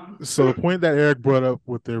 So the point that Eric brought up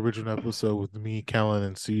with the original episode with me, Kellen,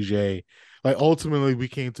 and CJ, like ultimately we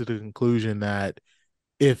came to the conclusion that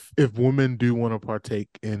if women do want to partake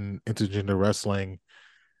in intergender wrestling,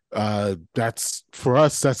 that's for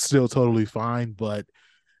us, that's still totally fine. But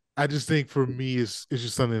I just think for me, it's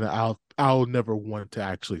just something that I'll never want to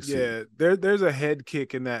actually see. Yeah, there's a head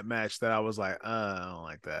kick in that match that I was like, I don't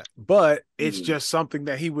like that. But it's just something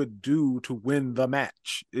that he would do to win the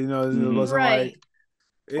match. You know, it wasn't like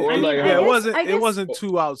it wasn't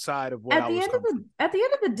too outside of what I was. At the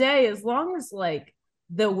end of the day, as long as like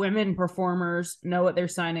the women performers know what they're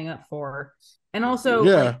signing up for, and also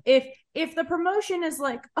like, if the promotion is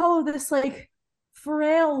like, oh, this like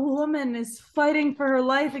frail woman is fighting for her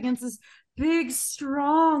life against this big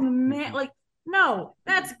strong man, like, no,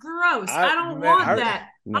 that's gross. I don't want that.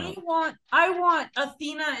 No. I want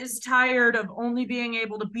Athena is tired of only being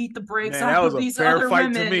able to beat the brakes off of these other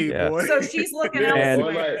women. To me, boy. So she's looking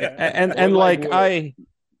elsewhere. And like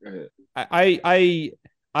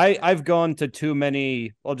I've gone to too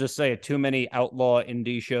many, I'll just say it, too many outlaw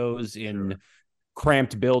indie shows in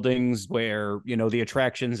cramped buildings where, you know, the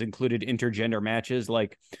attractions included intergender matches.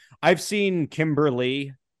 Like I've seen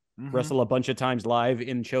Kimberly wrestle a bunch of times live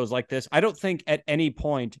in shows like this. I don't think at any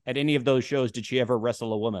point at any of those shows did she ever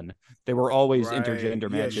wrestle a woman. They were always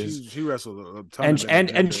intergender matches. She wrestled a ton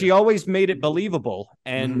and she always made it believable.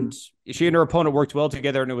 And she and her opponent worked well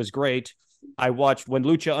together, and it was great. I watched when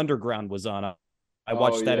Lucha Underground was on. I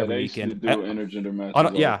watched that every weekend. Intergender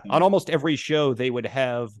matches on almost every show they would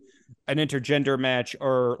have an intergender match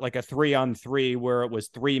or like a 3-on-3 where it was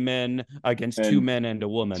 3 men against 2 men and a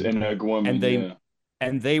woman.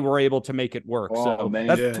 And they were able to make it work.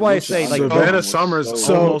 That's why I say like Savannah Summers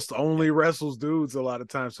almost only wrestles dudes a lot of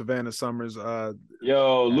times. Savannah Summers.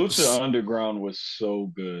 Lucha Underground was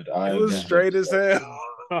so good. It was straight as hell.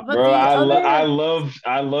 Bro, I loved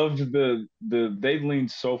the they leaned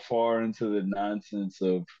so far into the nonsense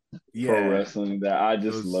of pro wrestling that I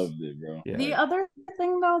just loved it, bro. Yeah. The other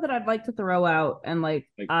thing though that I'd like to throw out, and I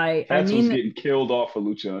mean getting killed off of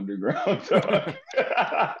Lucha Underground.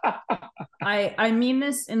 I mean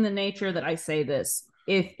this in the nature that I say this.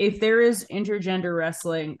 If there is intergender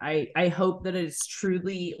wrestling, I hope that it's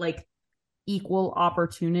truly like equal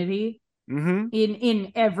opportunity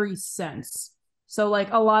in every sense. So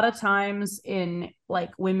like a lot of times in like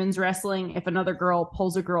women's wrestling, if another girl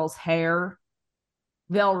pulls a girl's hair,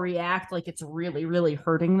 they'll react like it's really, really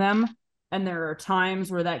hurting them. And there are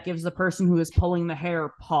times where that gives the person who is pulling the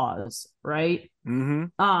hair pause, right?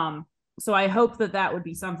 So I hope that would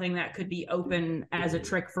be something that could be open as a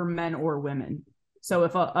trick for men or women. So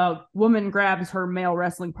if a woman grabs her male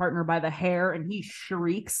wrestling partner by the hair and he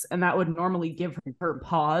shrieks, and that would normally give her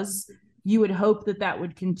pause, you would hope that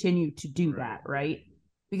would continue to do that, right?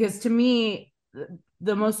 Because to me,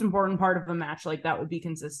 the most important part of a match like that would be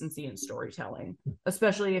consistency in storytelling,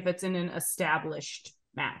 especially if it's in an established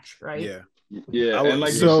match, right? Yeah. Yeah, and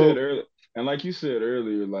like you said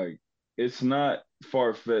earlier, like it's not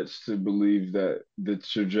far fetched to believe that the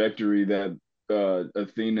trajectory that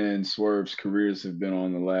Athena and Swerve's careers have been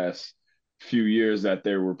on the last few years, that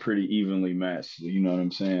they were pretty evenly matched. You know what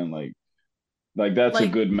I'm saying? Like that's a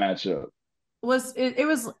good matchup. It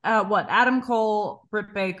was what, Adam Cole,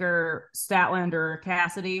 Britt Baker, Statlander,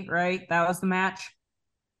 Cassidy, right? That was the match.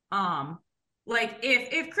 Like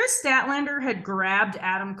if Chris Statlander had grabbed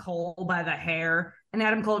Adam Cole by the hair and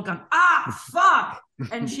Adam Cole had gone, fuck,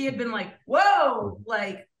 and she had been like, whoa,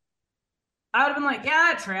 like I would have been like,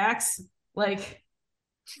 yeah, that tracks. Like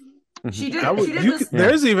she did.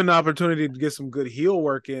 There's even an opportunity to get some good heel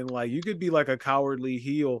work in. Like you could be like a cowardly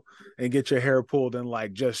heel and get your hair pulled and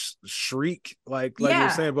like just shriek like you're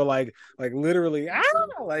saying, but like literally,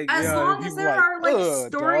 like as long as there are like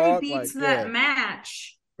story beats that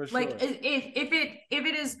match. For sure. Like if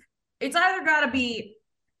it is, it's either got to be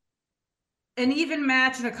an even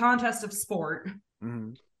match in a contest of sport,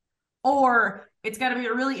 or it's got to be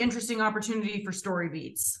a really interesting opportunity for story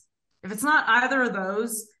beats. If it's not either of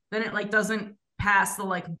those, then it like doesn't pass the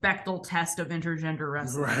like Bechdel test of intergender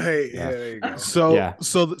wrestling. Right. Yeah. There you go. So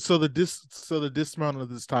the dismount of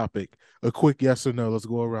this topic, a quick yes or no. Let's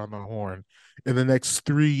go around the horn. In the next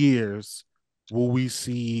 3 years, will we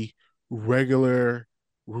see regular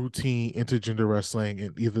routine intergender wrestling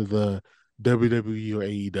in either the WWE or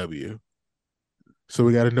AEW? So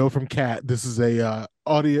we got to know from Kat. This is a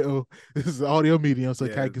audio medium, so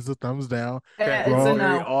Kat gives a thumbs down. It's a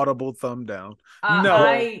no. Audible thumb down. No,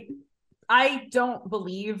 I don't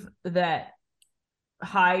believe that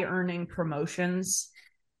high earning promotions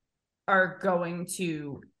are going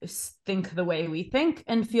to think the way we think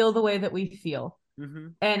and feel the way that we feel.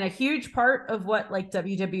 And a huge part of what like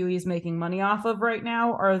WWE is making money off of right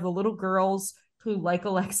now are the little girls who like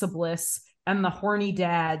Alexa Bliss and the horny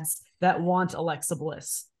dads that want Alexa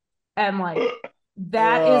Bliss. And like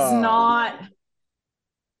that is not,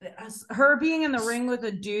 her being in the ring with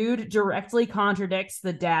a dude directly contradicts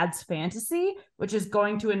the dad's fantasy, which is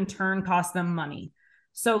going to in turn cost them money.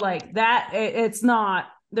 So like that, it's not,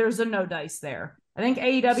 there's a no dice there. I think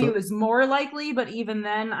AEW is more likely, but even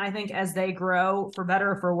then, I think as they grow, for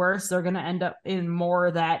better or for worse, they're going to end up in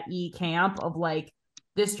more that E camp of like,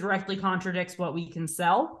 this directly contradicts what we can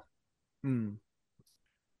sell. Now,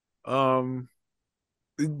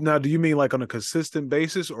 do you mean like on a consistent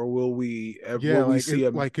basis, or will we? Will we see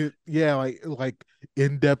like in-depth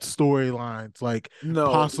storylines, like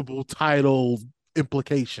possible title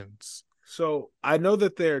implications? So I know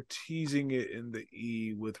that they're teasing it in the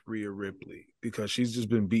E with Rhea Ripley because she's just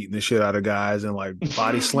been beating the shit out of guys and like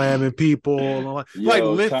body slamming people and like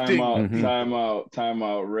lifting. Time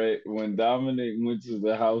out. Right when Dominic went to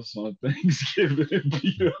the house on Thanksgiving and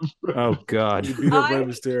beat up. Oh God, he beat up Rey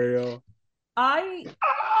Mysterio. I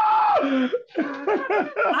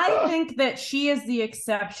think that she is the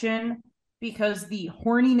exception because the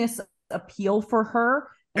horniness appeal for her.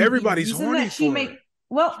 Everybody's horny for her.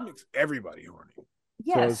 Well, she makes everybody horny.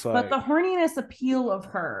 Yes, but the horniness appeal of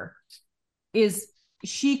her is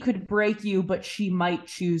she could break you, but she might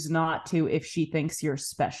choose not to if she thinks you're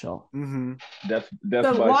special. That's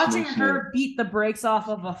so watching her beat the brakes off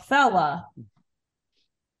of a fella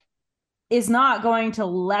is not going to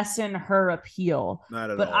lessen her appeal. Not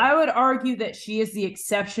at all. But I would argue that she is the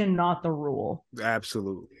exception, not the rule.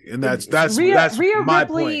 Absolutely. And that's Rhea my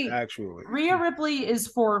Ripley, point, actually. Rhea Ripley is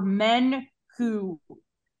for men who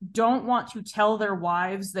don't want to tell their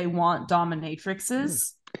wives they want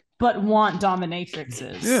dominatrixes, but want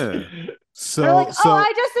dominatrixes. Yeah. So they're like,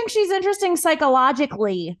 I just think she's interesting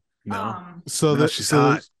psychologically. No.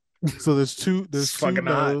 There's two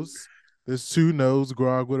no's. There's two no's.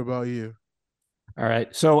 Grog, what about you? All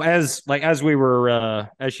right. So as we were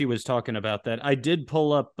as she was talking about that, I did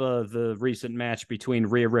pull up the recent match between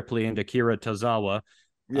Rhea Ripley and Akira Tozawa.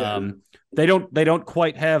 Yeah. They don't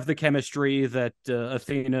quite have the chemistry that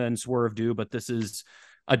Athena and Swerve do, but this is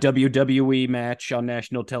a WWE match on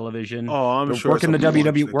national television. Oh, I'm sure working the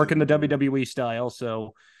WWE style.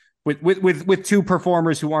 So with two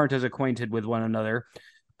performers who aren't as acquainted with one another.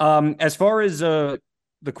 As far as the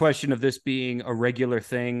question of this being a regular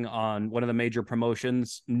thing on one of the major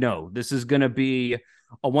promotions, no, this is going to be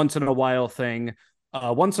a once in a while thing.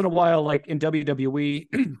 Once in a while, like in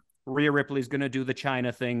WWE. Rhea Ripley's going to do the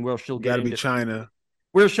China thing where she'll get into China,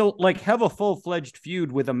 where she'll like have a full-fledged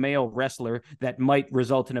feud with a male wrestler that might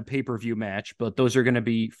result in a pay-per-view match, but those are going to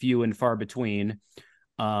be few and far between.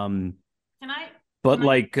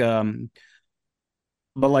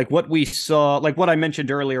 But like what we saw, like what I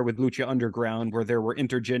mentioned earlier with Lucha Underground, where there were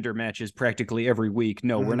intergender matches practically every week.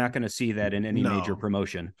 No, we're not going to see that in any major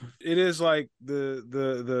promotion. It is like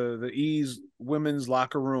the E's women's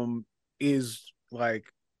locker room is like,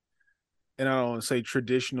 and I don't want to say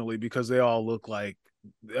traditionally because they all look like.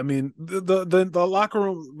 I mean, the locker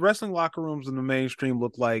room, wrestling locker rooms in the mainstream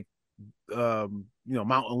look like, Mount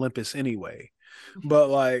Olympus anyway. But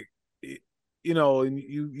like,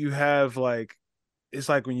 you have like. It's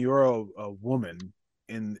like when you're a woman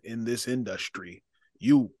in this industry,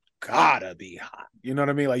 you gotta be hot. You know what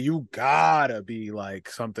I mean? Like you gotta be like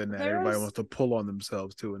something that everybody wants to pull on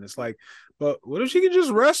themselves to. And it's like, but what if she can just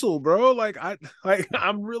wrestle, bro?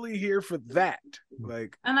 I'm really here for that.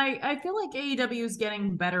 Like, and I feel like AEW is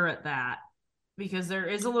getting better at that because there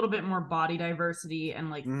is a little bit more body diversity and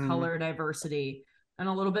like color diversity. And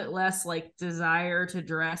a little bit less like desire to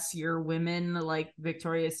dress your women like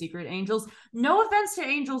Victoria's Secret angels. No offense to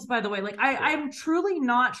angels, by the way. Like I'm truly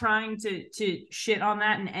not trying to shit on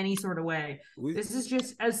that in any sort of way. This is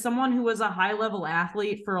just as someone who was a high level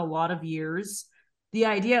athlete for a lot of years, the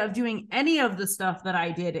idea of doing any of the stuff that I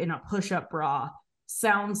did in a push-up bra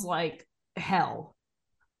sounds like hell.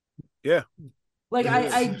 Yeah. Like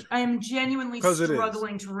I am genuinely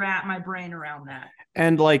struggling to wrap my brain around that.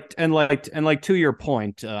 And to your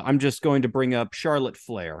point, I'm just going to bring up Charlotte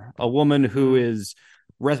Flair, a woman who is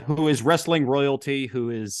wrestling royalty, who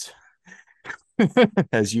is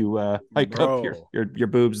as you hike up your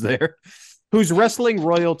boobs there, who's wrestling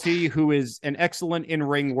royalty, who is an excellent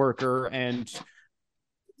in-ring worker, and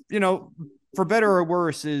for better or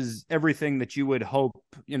worse, is everything that you would hope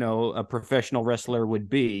a professional wrestler would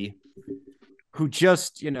be. Who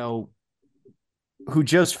just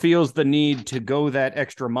feels the need to go that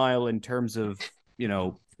extra mile in terms of,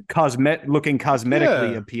 looking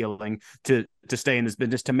cosmetically appealing to stay in this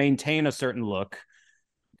business, to maintain a certain look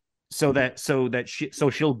so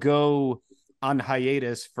she'll go on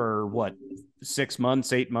hiatus for 6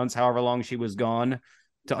 months, 8 months, however long she was gone,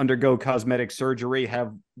 to undergo cosmetic surgery,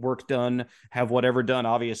 have work done, have whatever done.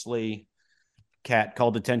 Obviously, Kat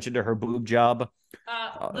called attention to her boob job.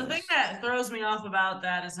 The thing that throws me off about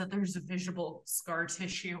that is that there's a visible scar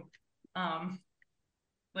tissue,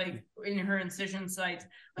 like in her incision sites,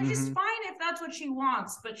 which is fine if that's what she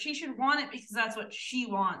wants, but she should want it because that's what she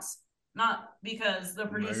wants, not because the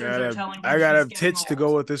producers are telling her I gotta have tits to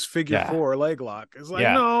go with this figure 4 leg lock. It's like,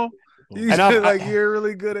 no. You're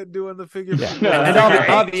really good at doing the figure. And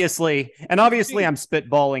obviously, I'm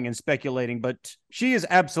spitballing and speculating, but she is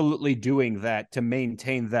absolutely doing that to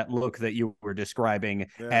maintain that look that you were describing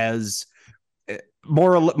as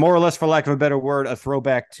more or less, for lack of a better word, a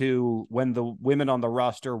throwback to when the women on the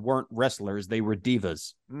roster weren't wrestlers; they were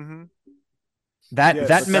divas. Mm-hmm.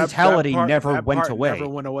 That mentality never went away. Never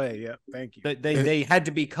went away. Yeah, thank you. They had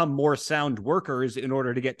to become more sound workers in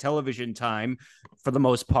order to get television time, for the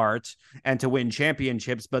most part, and to win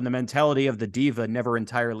championships. But the mentality of the diva never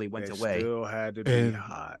entirely went away. Still had to be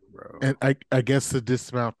hot, bro. And I guess to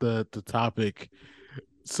dismount the topic,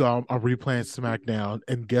 so I'm replaying SmackDown,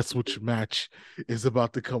 and guess which match is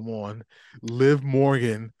about to come on? Liv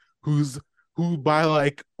Morgan, who by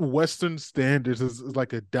like Western standards is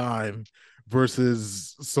like a dime,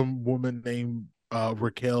 versus some woman named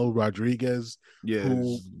Raquel Rodriguez,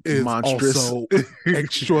 who is monstrous. Also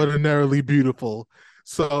extraordinarily beautiful.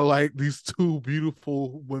 So like these two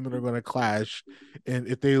beautiful women are going to clash, and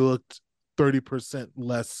if they looked 30%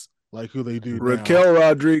 less like who they do Raquel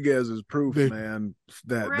Rodriguez is proof, man,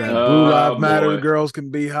 that Blue Lives Matter girls can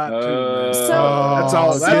be hot too, man. That's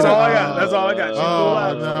all I got.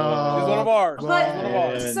 She's one of ours.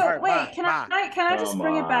 Wait, can I just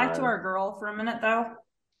bring it back to our girl for a minute though?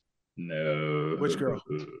 No. Which girl?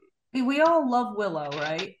 We all love Willow,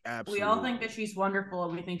 right? Absolutely. We all think that she's wonderful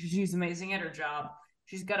and we think she's amazing at her job.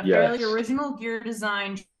 She's got a fairly original gear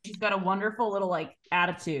design. She's got a wonderful little like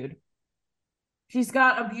attitude. She's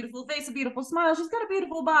got a beautiful face, a beautiful smile. She's got a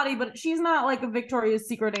beautiful body, but she's not like a Victoria's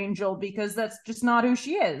Secret angel because that's just not who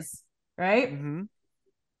she is, right? Mm-hmm.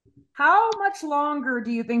 How much longer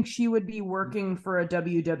do you think she would be working for a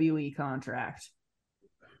WWE contract?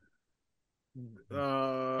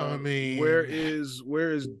 I mean, where is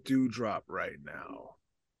Dewdrop right now?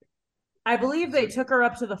 I believe they took her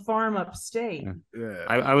up to the farm upstate. Yeah,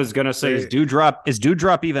 I was gonna say, is Dewdrop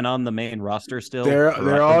even on the main roster still?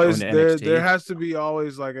 They're always there has to be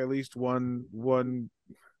always like at least one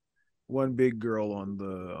big girl on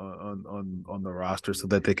the roster so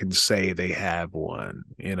that they can say they have one.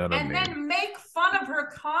 You know what I mean? And then make fun of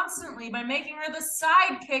her constantly by making her the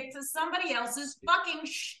sidekick to somebody else's fucking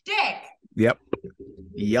shtick. Yep.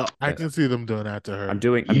 Yup. I can see them doing that to her. I'm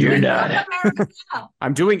doing You're doing, not.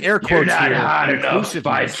 I'm doing air You're quotes not here. hot enough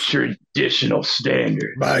by Inclusiveness. traditional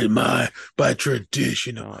standards. By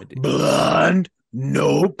traditional No idea. blonde.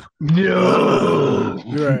 Nope. No.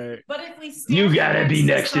 Right. But if we stand You gotta be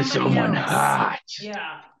next to somebody someone else, hot.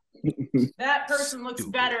 yeah, that person looks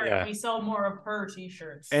better Yeah. if we sell more of her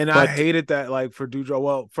t-shirts. And I hated that, like, for Doudrop.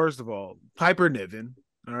 Well, first of all, Piper Niven.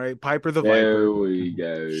 All right, Piper the There Viper. we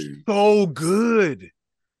go. So good.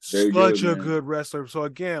 Very Such good, a man. good wrestler. So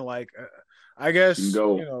again, like, I guess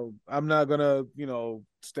Go. you know, I'm not gonna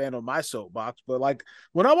stand on my soapbox, but like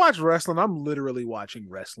when I watch wrestling, I'm literally watching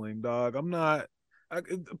wrestling, dog. I'm not.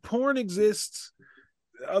 Porn exists.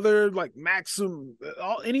 Other like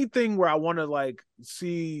anything where I want to like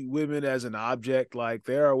see women as an object. Like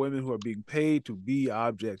there are women who are being paid to be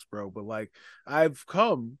objects, bro. But like I've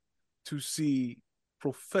come to see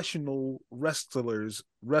professional wrestlers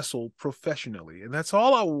wrestle professionally, and that's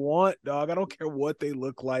all I want, dog. I don't care what they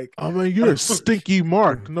look like. I mean, you're a stinky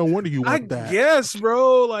Mark. No wonder you want that. Yes,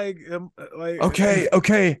 bro. Like Okay.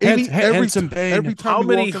 Handsome Bane. Every time how you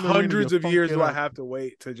many walk in the arena, hundreds you of years funk do it I up. have to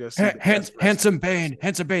wait to just see the best Handsome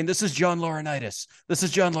wrestling? Bane. This is John Laurinaitis.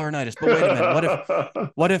 But wait a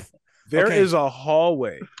minute. What if There is okay. a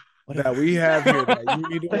hallway What if- that we have here that you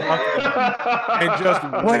need to walk in and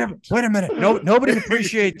just wait a minute. No, nobody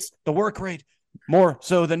appreciates the work rate more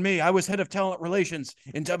so than me. I was head of talent relations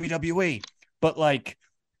in WWE. But like,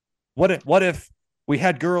 what if we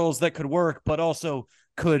had girls that could work, but also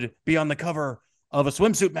could be on the cover of a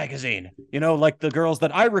swimsuit magazine? You know, like the girls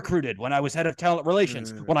that I recruited when I was head of talent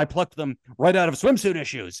relations, when I plucked them right out of swimsuit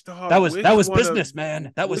issues. Dog, that was which business,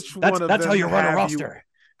 man. which one of That's how them you run a have roster.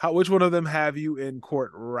 Which one of them have you in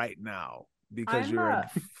court right now? Because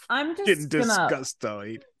I'm getting just gonna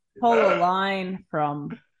disgusted. pull a line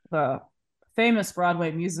from the famous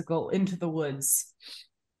Broadway musical Into the Woods.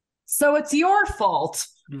 So it's your fault.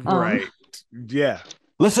 Right. Yeah.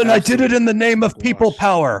 Listen, I did it in the name of people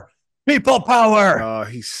power. People power. Oh,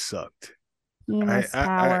 he sucked. Penis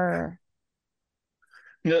power.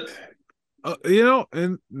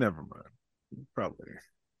 And never mind. Probably.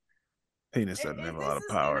 Penis doesn't have a lot of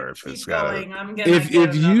power if it's got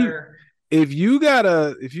if you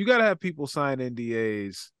gotta have people sign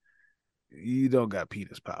NDAs, you don't got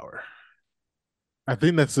penis power. I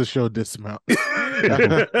think that's the show dismount.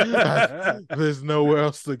 There's nowhere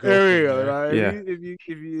else to go. There you go. Right? Yeah.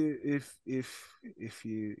 If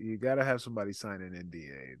you gotta have somebody sign an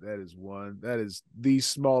NDA, that is the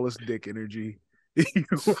smallest dick energy.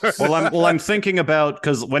 I'm thinking about,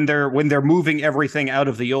 because when they're moving everything out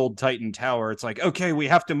of the old Titan Tower, it's like, okay, we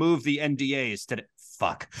have to move the NDAs to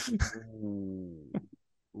fuck.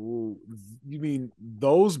 Ooh, you mean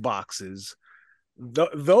those boxes?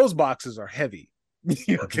 Those boxes are heavy.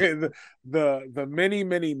 Okay, the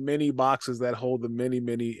many boxes that hold the many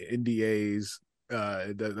NDAs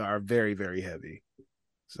that are very, very heavy.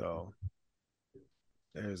 So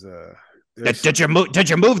Did you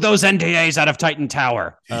move those NDAs out of Titan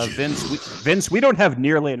Tower? Vince, we don't have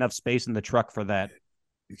nearly enough space in the truck for that.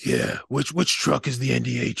 Yeah, which truck is the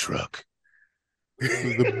NDA truck?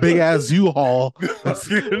 The big ass U-Haul.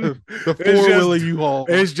 The 4-wheeler U-Haul.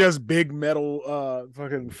 It's just big metal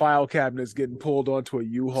fucking file cabinets getting pulled onto a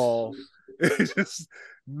U-Haul. It's just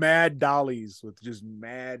mad dollies with just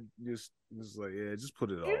like, yeah, just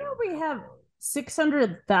put it all. You know we have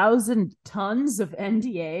 600,000 tons of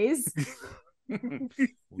NDAs.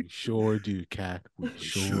 We sure do, Cat. We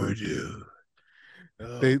sure do.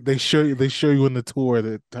 They show you in the tour of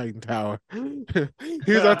the Titan Tower.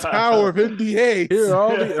 Here's our tower of NDAs. Here are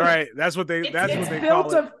all the right. That's what they It's call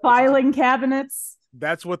built it. of filing cabinets.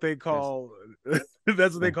 That's what they call.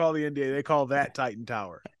 That's what they call the NDA. They call that Titan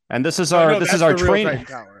Tower. And this is our training.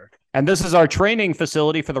 Tower. And this is our training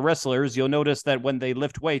facility for the wrestlers. You'll notice that when they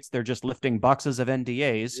lift weights, they're just lifting boxes of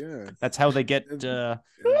NDAs. Yeah. That's how they get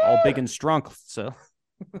all big and strong. So,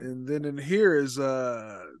 and then in here is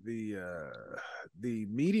the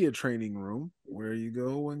media training room where you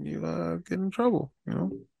go when you get in trouble. You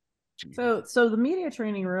know. So the media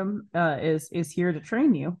training room is here to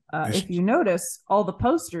train you. If you notice, all the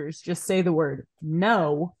posters just say the word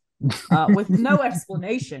 "no" with no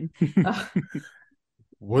explanation.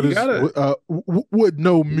 What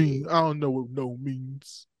no mean? I don't know what no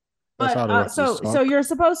means. That's how the wrestlers talk. So you're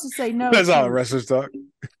supposed to say no. That's how the wrestlers talk.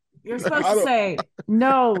 You're supposed to say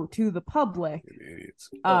no to the public,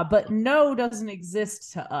 but no doesn't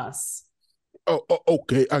exist to us. Oh,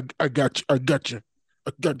 okay. I got you.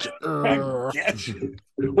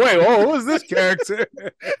 Wait, what was this character?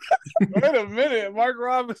 Wait a minute. Mark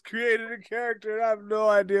Robbins created a character and I have no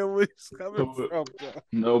idea where he's coming from.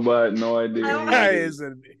 Nobody, no idea. I don't That guy is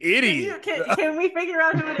an idiot. Can we figure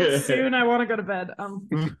out who it is soon? I want to go to bed.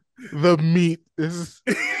 The meat is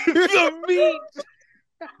The meat.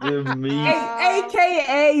 The meat.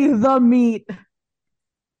 AKA the meat.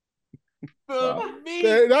 The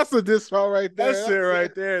meat. that's a diss file right there. That's it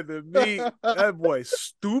right there. The meat. That boy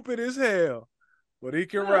stupid as hell, but he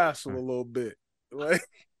can wrestle a little bit. Like,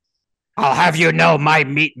 I'll have you know my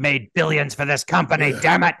meat made billions for this company,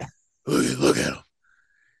 damn it. look at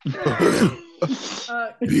him.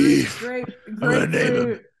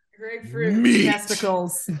 Grapefruit Meat.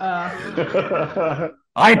 testicles.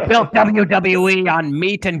 I built WWE on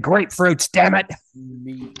meat and grapefruits, damn it.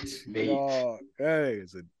 Meat. Dog, that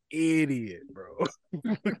is an idiot, bro.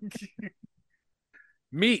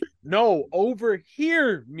 Meat. No, over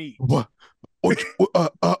here, meat. What? Where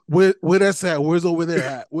that's at? Where's over there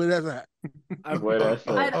at? Where that's at?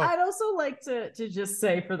 I'd also like to just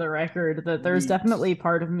say for the record that there's definitely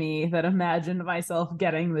part of me that imagined myself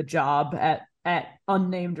getting the job at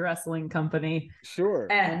unnamed wrestling company. Sure.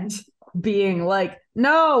 And being like,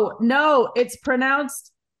 no, it's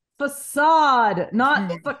pronounced facade,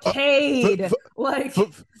 not facade. Like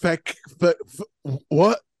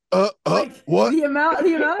what? What? The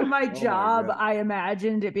amount of my job, I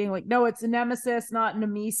imagined it being like, no, it's a nemesis, not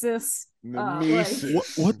nemesis.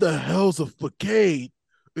 What the hell's a facade?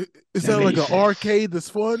 Is that like an arcade that's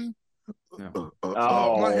fun? No.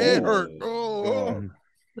 My head hurt. Oh.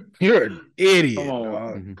 You're an idiot.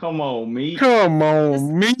 Come on, meat. Come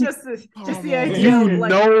on, meat. Just the idea. You of, like,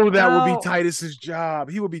 know that no. would be Titus's job.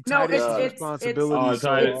 He would be Titus's responsibility.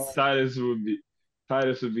 Titus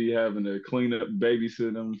would be having to clean up,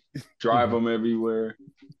 babysit them, drive them everywhere.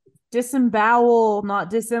 Disembowel, not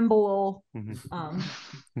disembowel.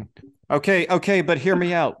 Okay, but hear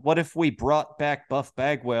me out. What if we brought back Buff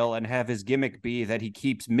Bagwell and have his gimmick be that he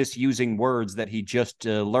keeps misusing words that he just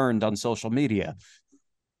learned on social media?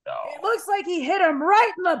 It looks like he hit him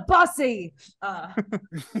right in the bussy. I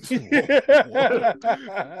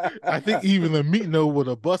think even the meat know what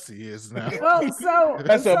a bussy is now. Well,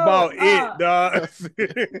 that's about it, dog. For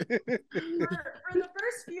the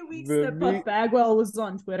first few weeks that Buff Bagwell was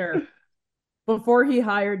on Twitter, before he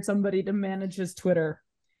hired somebody to manage his Twitter,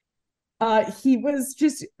 he was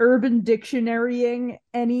just Urban Dictionarying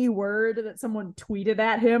any word that someone tweeted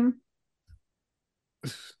at him.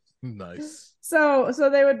 Nice. So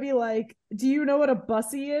they would be like, do you know what a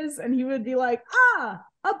bussy is? And he would be like, a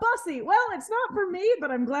bussy. Well, it's not for me, but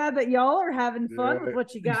I'm glad that y'all are having fun with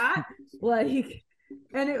what you got. Like,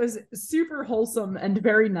 and it was super wholesome and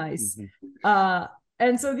very nice.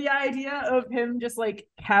 And so the idea of him just like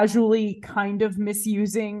casually kind of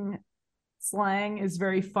misusing slang is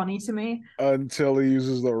very funny to me. Until he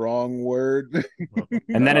uses the wrong word.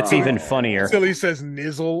 And then it's even funnier. Until he says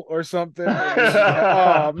nizzle or something.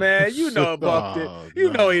 Oh, man, you know Buff did.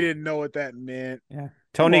 You know he didn't know what that meant. Yeah.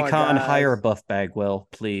 Tony Khan, hire Buff Bagwell,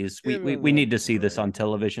 please. We need to see this on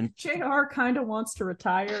television. JR kind of wants to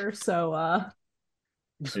retire, so Oh,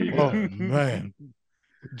 man.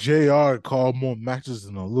 JR called more matches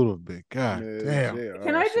in a little bit. God damn.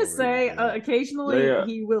 Can I just say, occasionally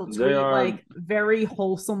he will tweet like very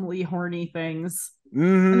wholesomely horny things.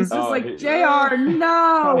 And it's just like, JR,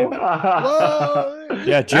 no.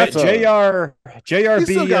 Yeah, JR He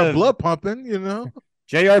still got blood pumping, you know.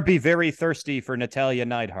 JR be very thirsty for Natalia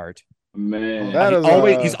Neidhart. Man,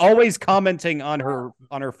 he's always commenting on her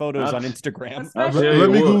photos on Instagram. Let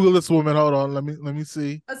me Google this woman. Hold on. Let me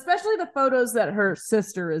see. Especially the photos that her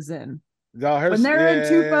sister is in. When they're in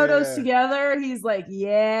two photos together, he's like,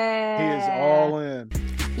 yeah. He is all in.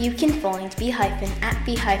 You can find B- at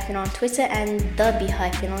B- on Twitter and the B-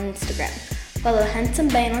 on Instagram. Follow Handsome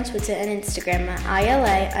Bane on Twitter and Instagram at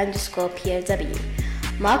ILA_POW.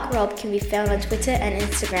 Mark Robb can be found on Twitter and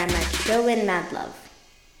Instagram at ShowinMadLove.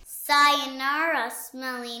 Sayonara,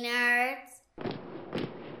 smelly nerds.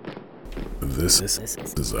 This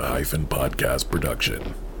is a Hyphen Podcast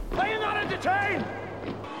production. Are you not entertained?